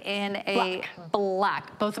have them in a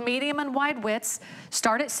black. Both medium and wide widths.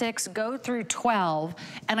 Start at 6, go through 12.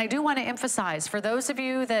 And I do want to emphasize, for those of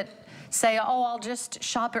you that say, oh, I'll just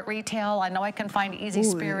shop at retail. I know I can find Easy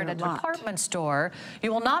Spirit at a department store.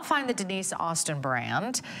 You will not find the Denise Austin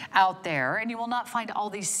brand out there, and you will not find all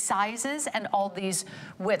these sizes and all these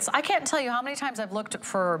widths. I can't tell you how many times I've looked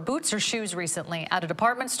for boots or shoes recently at a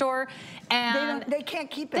department store, and they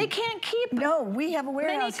can't keep them. They can't keep. No, we have a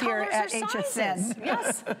warehouse here at HSN.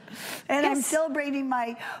 Yes. And I'm celebrating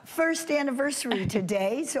my first anniversary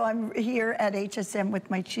today, so I'm here at HSN with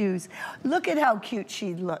my shoes. Look at how cute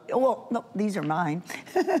she looks. Well, well, no, these are mine.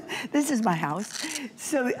 This is my house.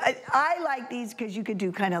 So I like these because you could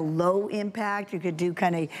do kind of low impact. You could do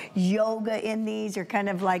kind of yoga in these, or kind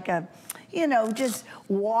of like a, you know, just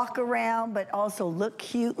walk around, but also look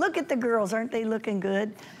cute. Look at the girls, aren't they looking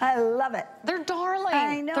good? I love it. They're darling.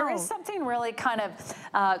 I know. There is something really kind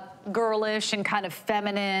of girlish and kind of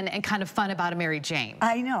feminine and kind of fun about a Mary Jane.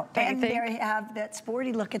 I know. And they have that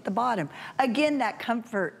sporty look at the bottom. Again, that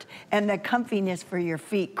comfort and the comfiness for your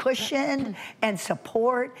feet. Cushioned and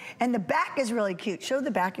support. And the back is really cute. Show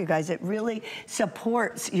the back, you guys. It really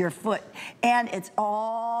supports your foot. And it's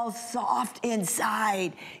all soft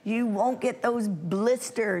inside. You won't get those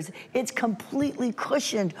blisters. It's completely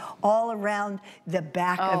cushioned all around the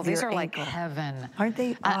back of your ankle. Oh, these are like heaven. Aren't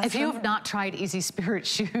they awesome? If you have not tried Easy Spirit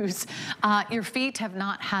shoes, your feet have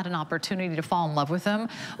not had an opportunity to fall in love with them.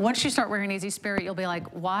 Once you start wearing Easy Spirit, you'll be like,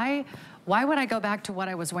 why would I go back to what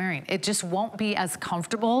I was wearing? It just won't be as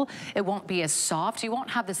comfortable. It won't be as soft. You won't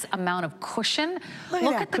have this amount of cushion. Look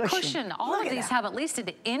at the cushion. All of these have at least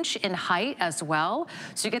an inch in height as well.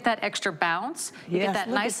 So you get that extra bounce. You get that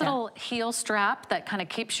nice little heel strap that kind of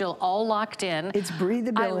keeps you all locked in. It's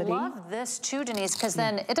breathability. I love this too, Denise, because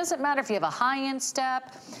then it doesn't matter if you have a high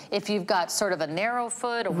instep, if you've got sort of a narrow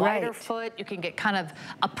foot, a wider foot, you can get kind of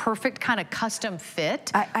a perfect kind of custom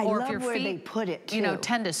fit. I or love if your where feet, they put it too. You know,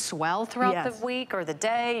 tend to swell throughout the week or the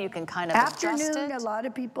day, you can kind of adjust it. A lot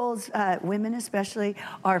of people's, women especially,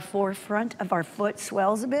 our forefront of our foot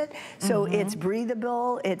swells a bit. So it's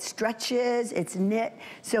breathable, it stretches, it's knit.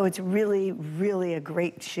 So it's really, really a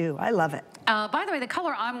great shoe. I love it. By the way, the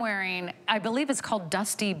color I'm wearing, I believe is called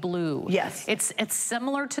Dusty Blue. Yes. It's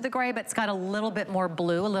similar to the gray, but it's got a little bit more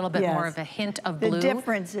blue, a little bit more of a hint of blue. The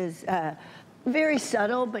difference is very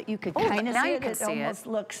subtle, but you could kind of see it. It almost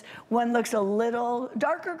looks, one looks a little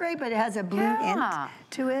darker gray, but it has a blue hint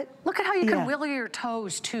to it. Look at how you can wiggle your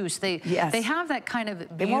toes too. So they have that kind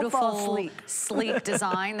of beautiful, sleek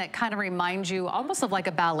design that kind of reminds you almost of like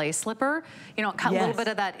a ballet slipper. You know, a little bit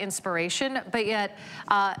of that inspiration, but yet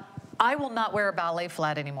I will not wear a ballet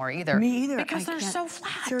flat anymore either. Me either. Because they're so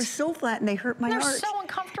flat. They're so flat and they hurt my arch. They're so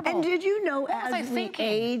uncomfortable. And did you know as we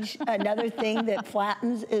age, another thing that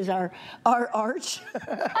flattens is our arch.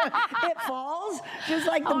 It falls just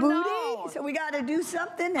like the booty. No. So we got to do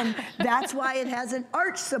something, and that's why it has an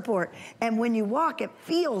arch support. And when you walk, it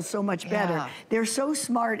feels so much better. They're so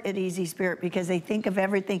smart at Easy Spirit because they think of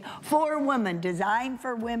everything for women, designed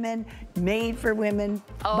for women, made for women,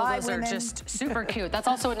 by those women. Are just super cute. That's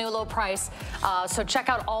also a new low price. So check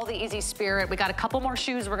out all the Easy Spirit. We got a couple more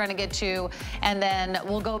shoes we're going to get to, and then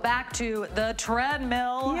we'll go back to the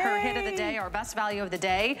treadmill, her hit of the day, our best value of the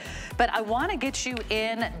day. But I want to get you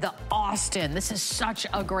in the Austin. This is such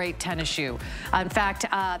a great tennis shoe. In fact,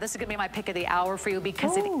 this is going to be my pick of the hour for you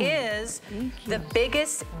because it is the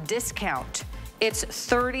biggest discount. It's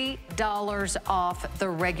 $30 off the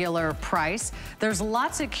regular price. There's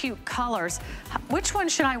lots of cute colors. Which one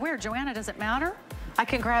should I wear? Joanna, does it matter? I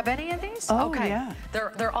can grab any of these? Okay.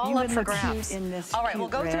 They're all up for grabs. In this all right, we'll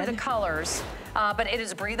go through the colors. But it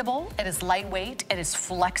is breathable, it is lightweight, it is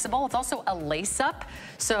flexible. It's also a lace-up,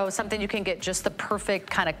 so something you can get just the perfect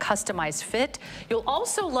kind of customized fit. You'll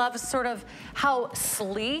also love sort of how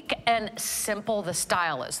sleek and simple the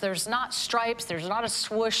style is. There's not stripes, there's not a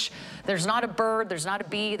swoosh, there's not a bird, there's not a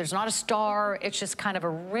bee, there's not a star. It's just kind of a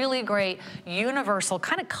really great, universal,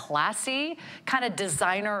 kind of classy, kind of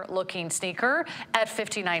designer-looking sneaker at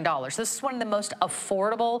 $59. This is one of the most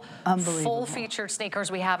affordable, full-featured sneakers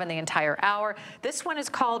we have in the entire hour. This one is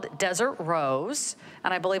called Desert Rose,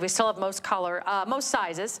 and I believe we still have most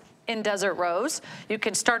sizes in Desert Rose. You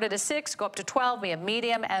can start at a 6, go up to 12. We have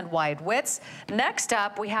medium and wide widths. Next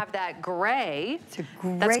up, we have that gray. It's a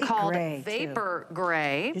great that's called gray, Vapor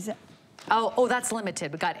Gray. Is it? Oh, that's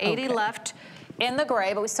limited. We got 80 left in the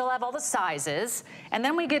gray, but we still have all the sizes. And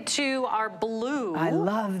then we get to our blue. I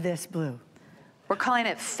love this blue. We're calling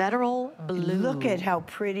it Federal Blue. Look at how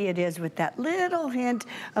pretty it is with that little hint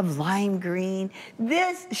of lime green.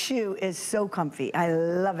 This shoe is so comfy. I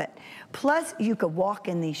love it. Plus, you could walk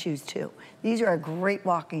in these shoes too. These are a great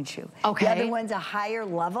walking shoe. Okay. The other one's a higher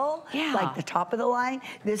level, like the top of the line.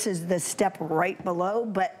 This is the step right below,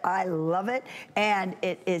 but I love it. And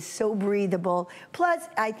it is so breathable. Plus,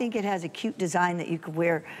 I think it has a cute design that you could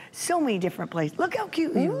wear so many different places. Look how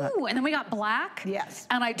cute you look. And then we got black. Yes.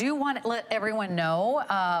 And I do want to let everyone know,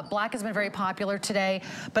 black has been very popular today,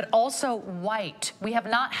 but also white. We have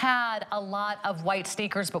not had a lot of white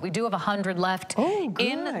sneakers, but we do have 100 left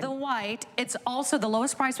in the white. It's also the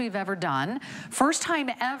lowest price we've ever done. First time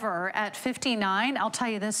ever at $59. I'll tell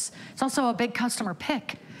you this, it's also a big customer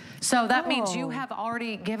pick So that means you have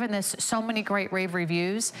already given this so many great rave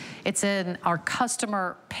reviews. It's in our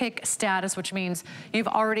customer pick status, which means you've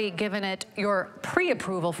already given it your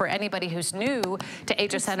pre-approval for anybody who's new to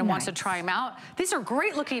HSN and wants to try them out. These are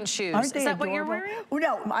great looking shoes. Aren't they Is that adorable? what you're wearing? Oh,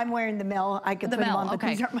 no, I'm wearing the Mel. I can put them on, but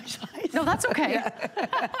these aren't my size. No, that's okay.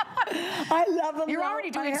 I love them. You're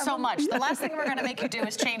already doing so much. The last thing we're going to make you do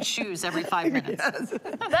is change shoes every 5 minutes. Yes.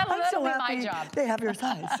 That'll be my job. They have your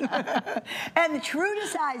size. And true to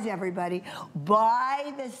size, everybody.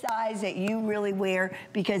 Buy the size that you really wear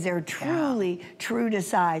because they're truly true to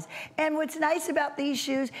size. And what's nice about these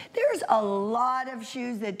shoes, there's a lot of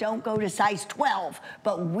shoes that don't go to size 12,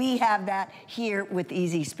 but we have that here with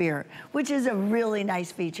Easy Spirit, which is a really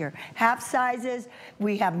nice feature. Half sizes,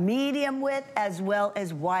 we have medium width as well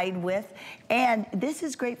as wide width. And this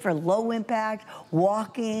is great for low impact,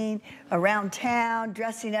 walking around town,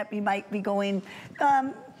 dressing up. You might be going,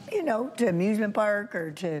 you know, to amusement park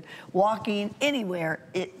or to walking anywhere.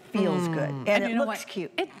 It feels good. And it looks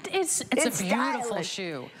cute. It's a beautiful stylish.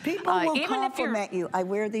 shoe. People will compliment you. I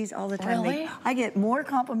wear these all the time. Really? I get more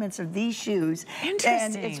compliments of these shoes.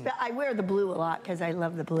 Interesting. And I wear the blue a lot because I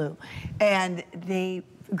love the blue. And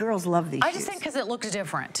girls love these shoes. I just think because it looks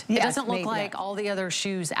different. Yes, it doesn't look like all the other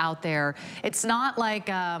shoes out there. It's not like,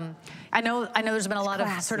 I know there's been a lot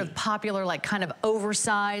of sort of popular, like kind of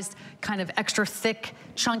oversized, kind of extra thick,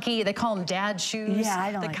 chunky, they call them dad shoes. Yeah,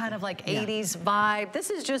 I don't like kind that. of like 80s vibe. This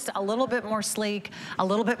is just a little bit more sleek, a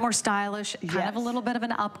little bit more stylish, kind of a little bit of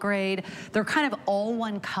an upgrade. They're kind of all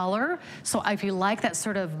one color. So if you like that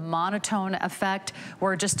sort of monotone effect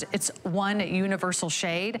where just it's one universal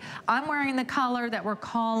shade, I'm wearing the color that we're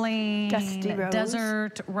calling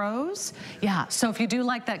Desert Rose. Yeah, so if you do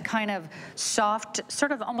like that kind of soft,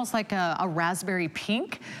 sort of almost like a raspberry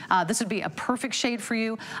pink, this would be a perfect shade for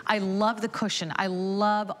you. I love the cushion. I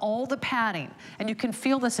love all the padding. And you can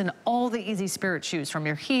feel this in all the Easy Spirit shoes, from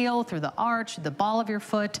your heel, through the arch, the ball of your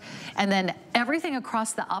foot, and then everything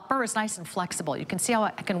across the upper is nice and flexible. You can see how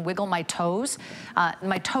I can wiggle my toes.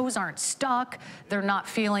 My toes aren't stuck. They're not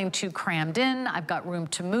feeling too crammed in. I've got room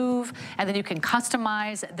to move. And then you can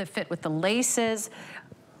customize the fit with the laces.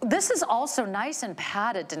 This is also nice and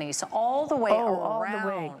padded, Denise, all the way around. All the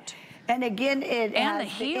way. And again, and the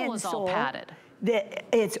heel is all padded.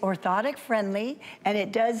 It's orthotic friendly, and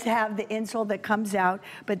it does have the insole that comes out,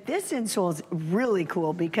 but this insole is really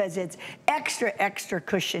cool because it's extra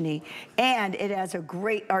cushiony, and it has a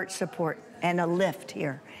great arch support and a lift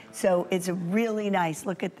here. So it's really nice.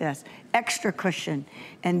 Look at this, extra cushion.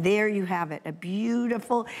 And there you have it, a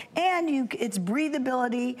beautiful, and it's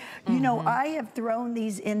breathability. You know, I have thrown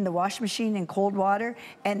these in the wash machine in cold water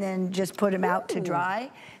and then just put them out to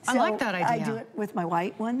dry. So I like that idea. I do it with my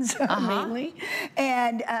white ones mainly.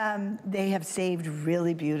 And they have saved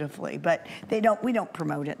really beautifully, but we don't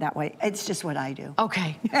promote it that way. It's just what I do.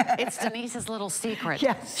 Okay, it's Denise's little secret.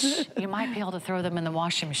 Yes. You might be able to throw them in the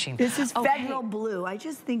washing machine. This is Federal Blue. I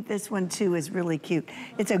just think this one too is really cute.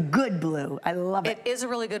 It's a good blue. I love it. It is a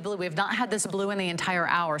really good blue. We have not had this blue in the entire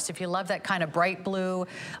hour. So if you love that kind of bright blue,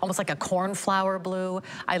 almost like a cornflower blue,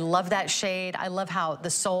 I love that shade. I love how the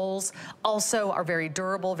soles also are very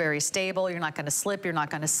durable, very stable. You're not going to slip. You're not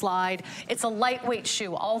going to slide. It's a lightweight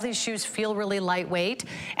shoe. All these shoes feel really lightweight.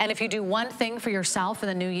 And if you do one thing for yourself in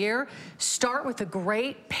the new year, start with a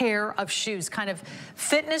great pair of shoes. Kind of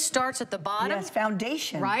fitness starts at the bottom. Yes,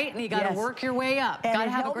 foundation. Right? And you got to work your way up. And got to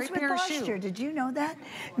have a great pair of shoes. Did you know that?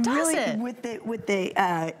 Does really, it? With the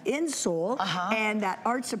insole and that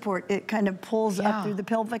arch support, it kind of pulls up through the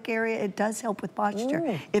pelvic area. It does help with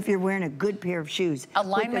posture if you're wearing a good pair of shoes.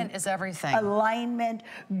 Alignment is everything. Alignment,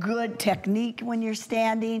 good technique when you're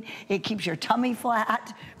standing. It keeps your tummy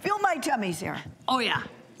flat. Feel my tummy, Sarah. Oh, yeah.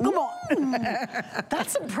 Come on.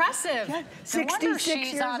 That's impressive. Yeah, No 66 wonder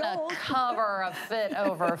she's years on old. a cover of Fit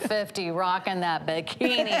Over 50 rocking that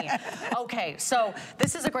bikini. Okay, so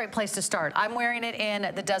this is a great place to start. I'm wearing it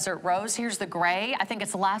in the Desert Rose. Here's the gray. I think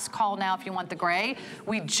it's the last call now if you want the gray.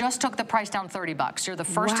 We just took the price down $30. You're the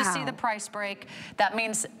first to see the price break. That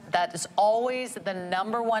means that is always the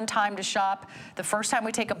 #1 time to shop. The first time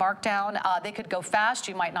we take a markdown, they could go fast.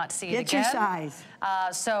 You might not see it again. Get your size.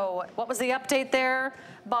 So what was the update there,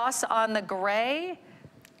 boss, on the gray?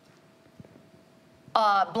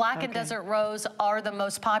 Black and Desert Rose are the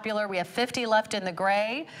most popular. We have 50 left in the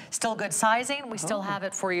gray. Still good sizing. We still have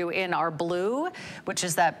it for you in our blue, which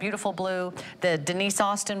is that beautiful blue, the Denise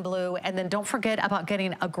Austin blue. And then don't forget about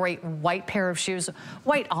getting a great white pair of shoes.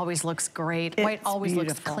 White always looks great. White always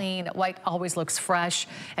looks clean. White always looks fresh.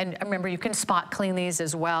 And remember, you can spot clean these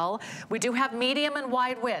as well. We do have medium and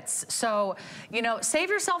wide widths. So, you know, save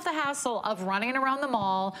yourself the hassle of running around the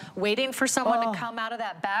mall, waiting for someone to come out of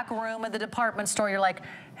that back room of the department store. You're like,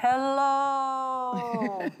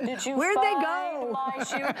 hello, did you Where'd they go? My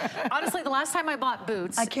shoe? Honestly, the last time I bought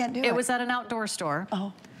boots, I can't do it. It was at an outdoor store.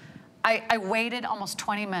 Oh. I waited almost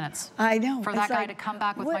 20 minutes. I know. For that guy to come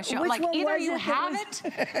back with my shoe. Like, either you have it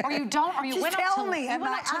or you don't, or you went out to lunch. Just tell me, am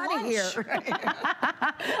I out of here?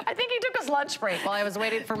 I think he took his lunch break while I was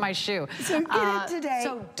waiting for my shoe. So get it today.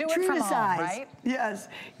 So do it from home, right? Yes.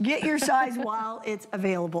 Get your size while it's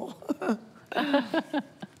available.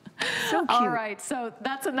 So cute. All right, so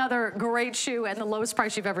that's another great shoe and the lowest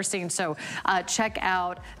price you've ever seen. So check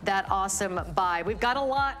out that awesome buy. We've got a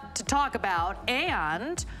lot to talk about,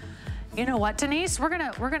 and you know what, Denise? We're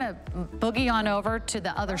gonna boogie on over to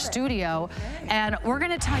the other studio, and we're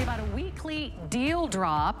gonna tell you about a weekly deal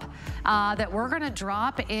drop that we're gonna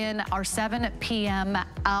drop in our 7 p.m.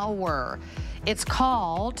 hour. It's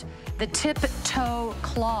called the Tiptoe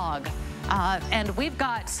Clog. And we've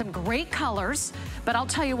got some great colors, but I'll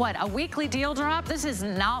tell you what, a weekly deal drop, this is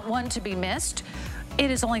not one to be missed.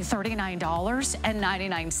 It is only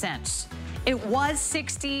 $39.99. It was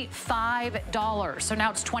 $65, so now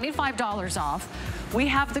it's $25 off. We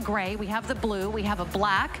have the gray, we have the blue, we have a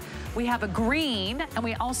black, we have a green, and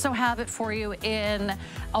we also have it for you in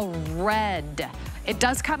a red. It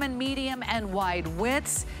does come in medium and wide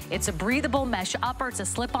widths. It's a breathable mesh upper. It's a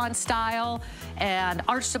slip-on style and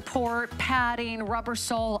arch support, padding, rubber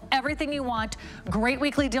sole, everything you want. Great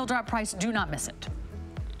weekly deal drop price. Do not miss it.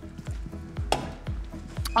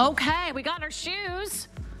 Okay, we got our shoes.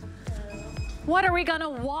 What are we gonna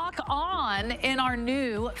walk on in our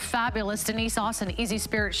new fabulous Denise Austin Easy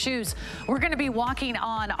Spirit shoes? We're gonna be walking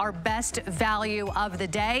on our best value of the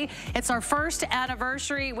day. It's our first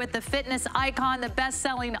anniversary with the fitness icon, the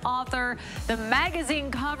best-selling author, the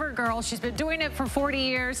magazine cover girl. She's been doing it for 40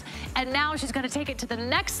 years, and now she's gonna take it to the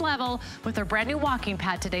next level with her brand new walking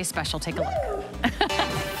pad. Today's special. Take a look.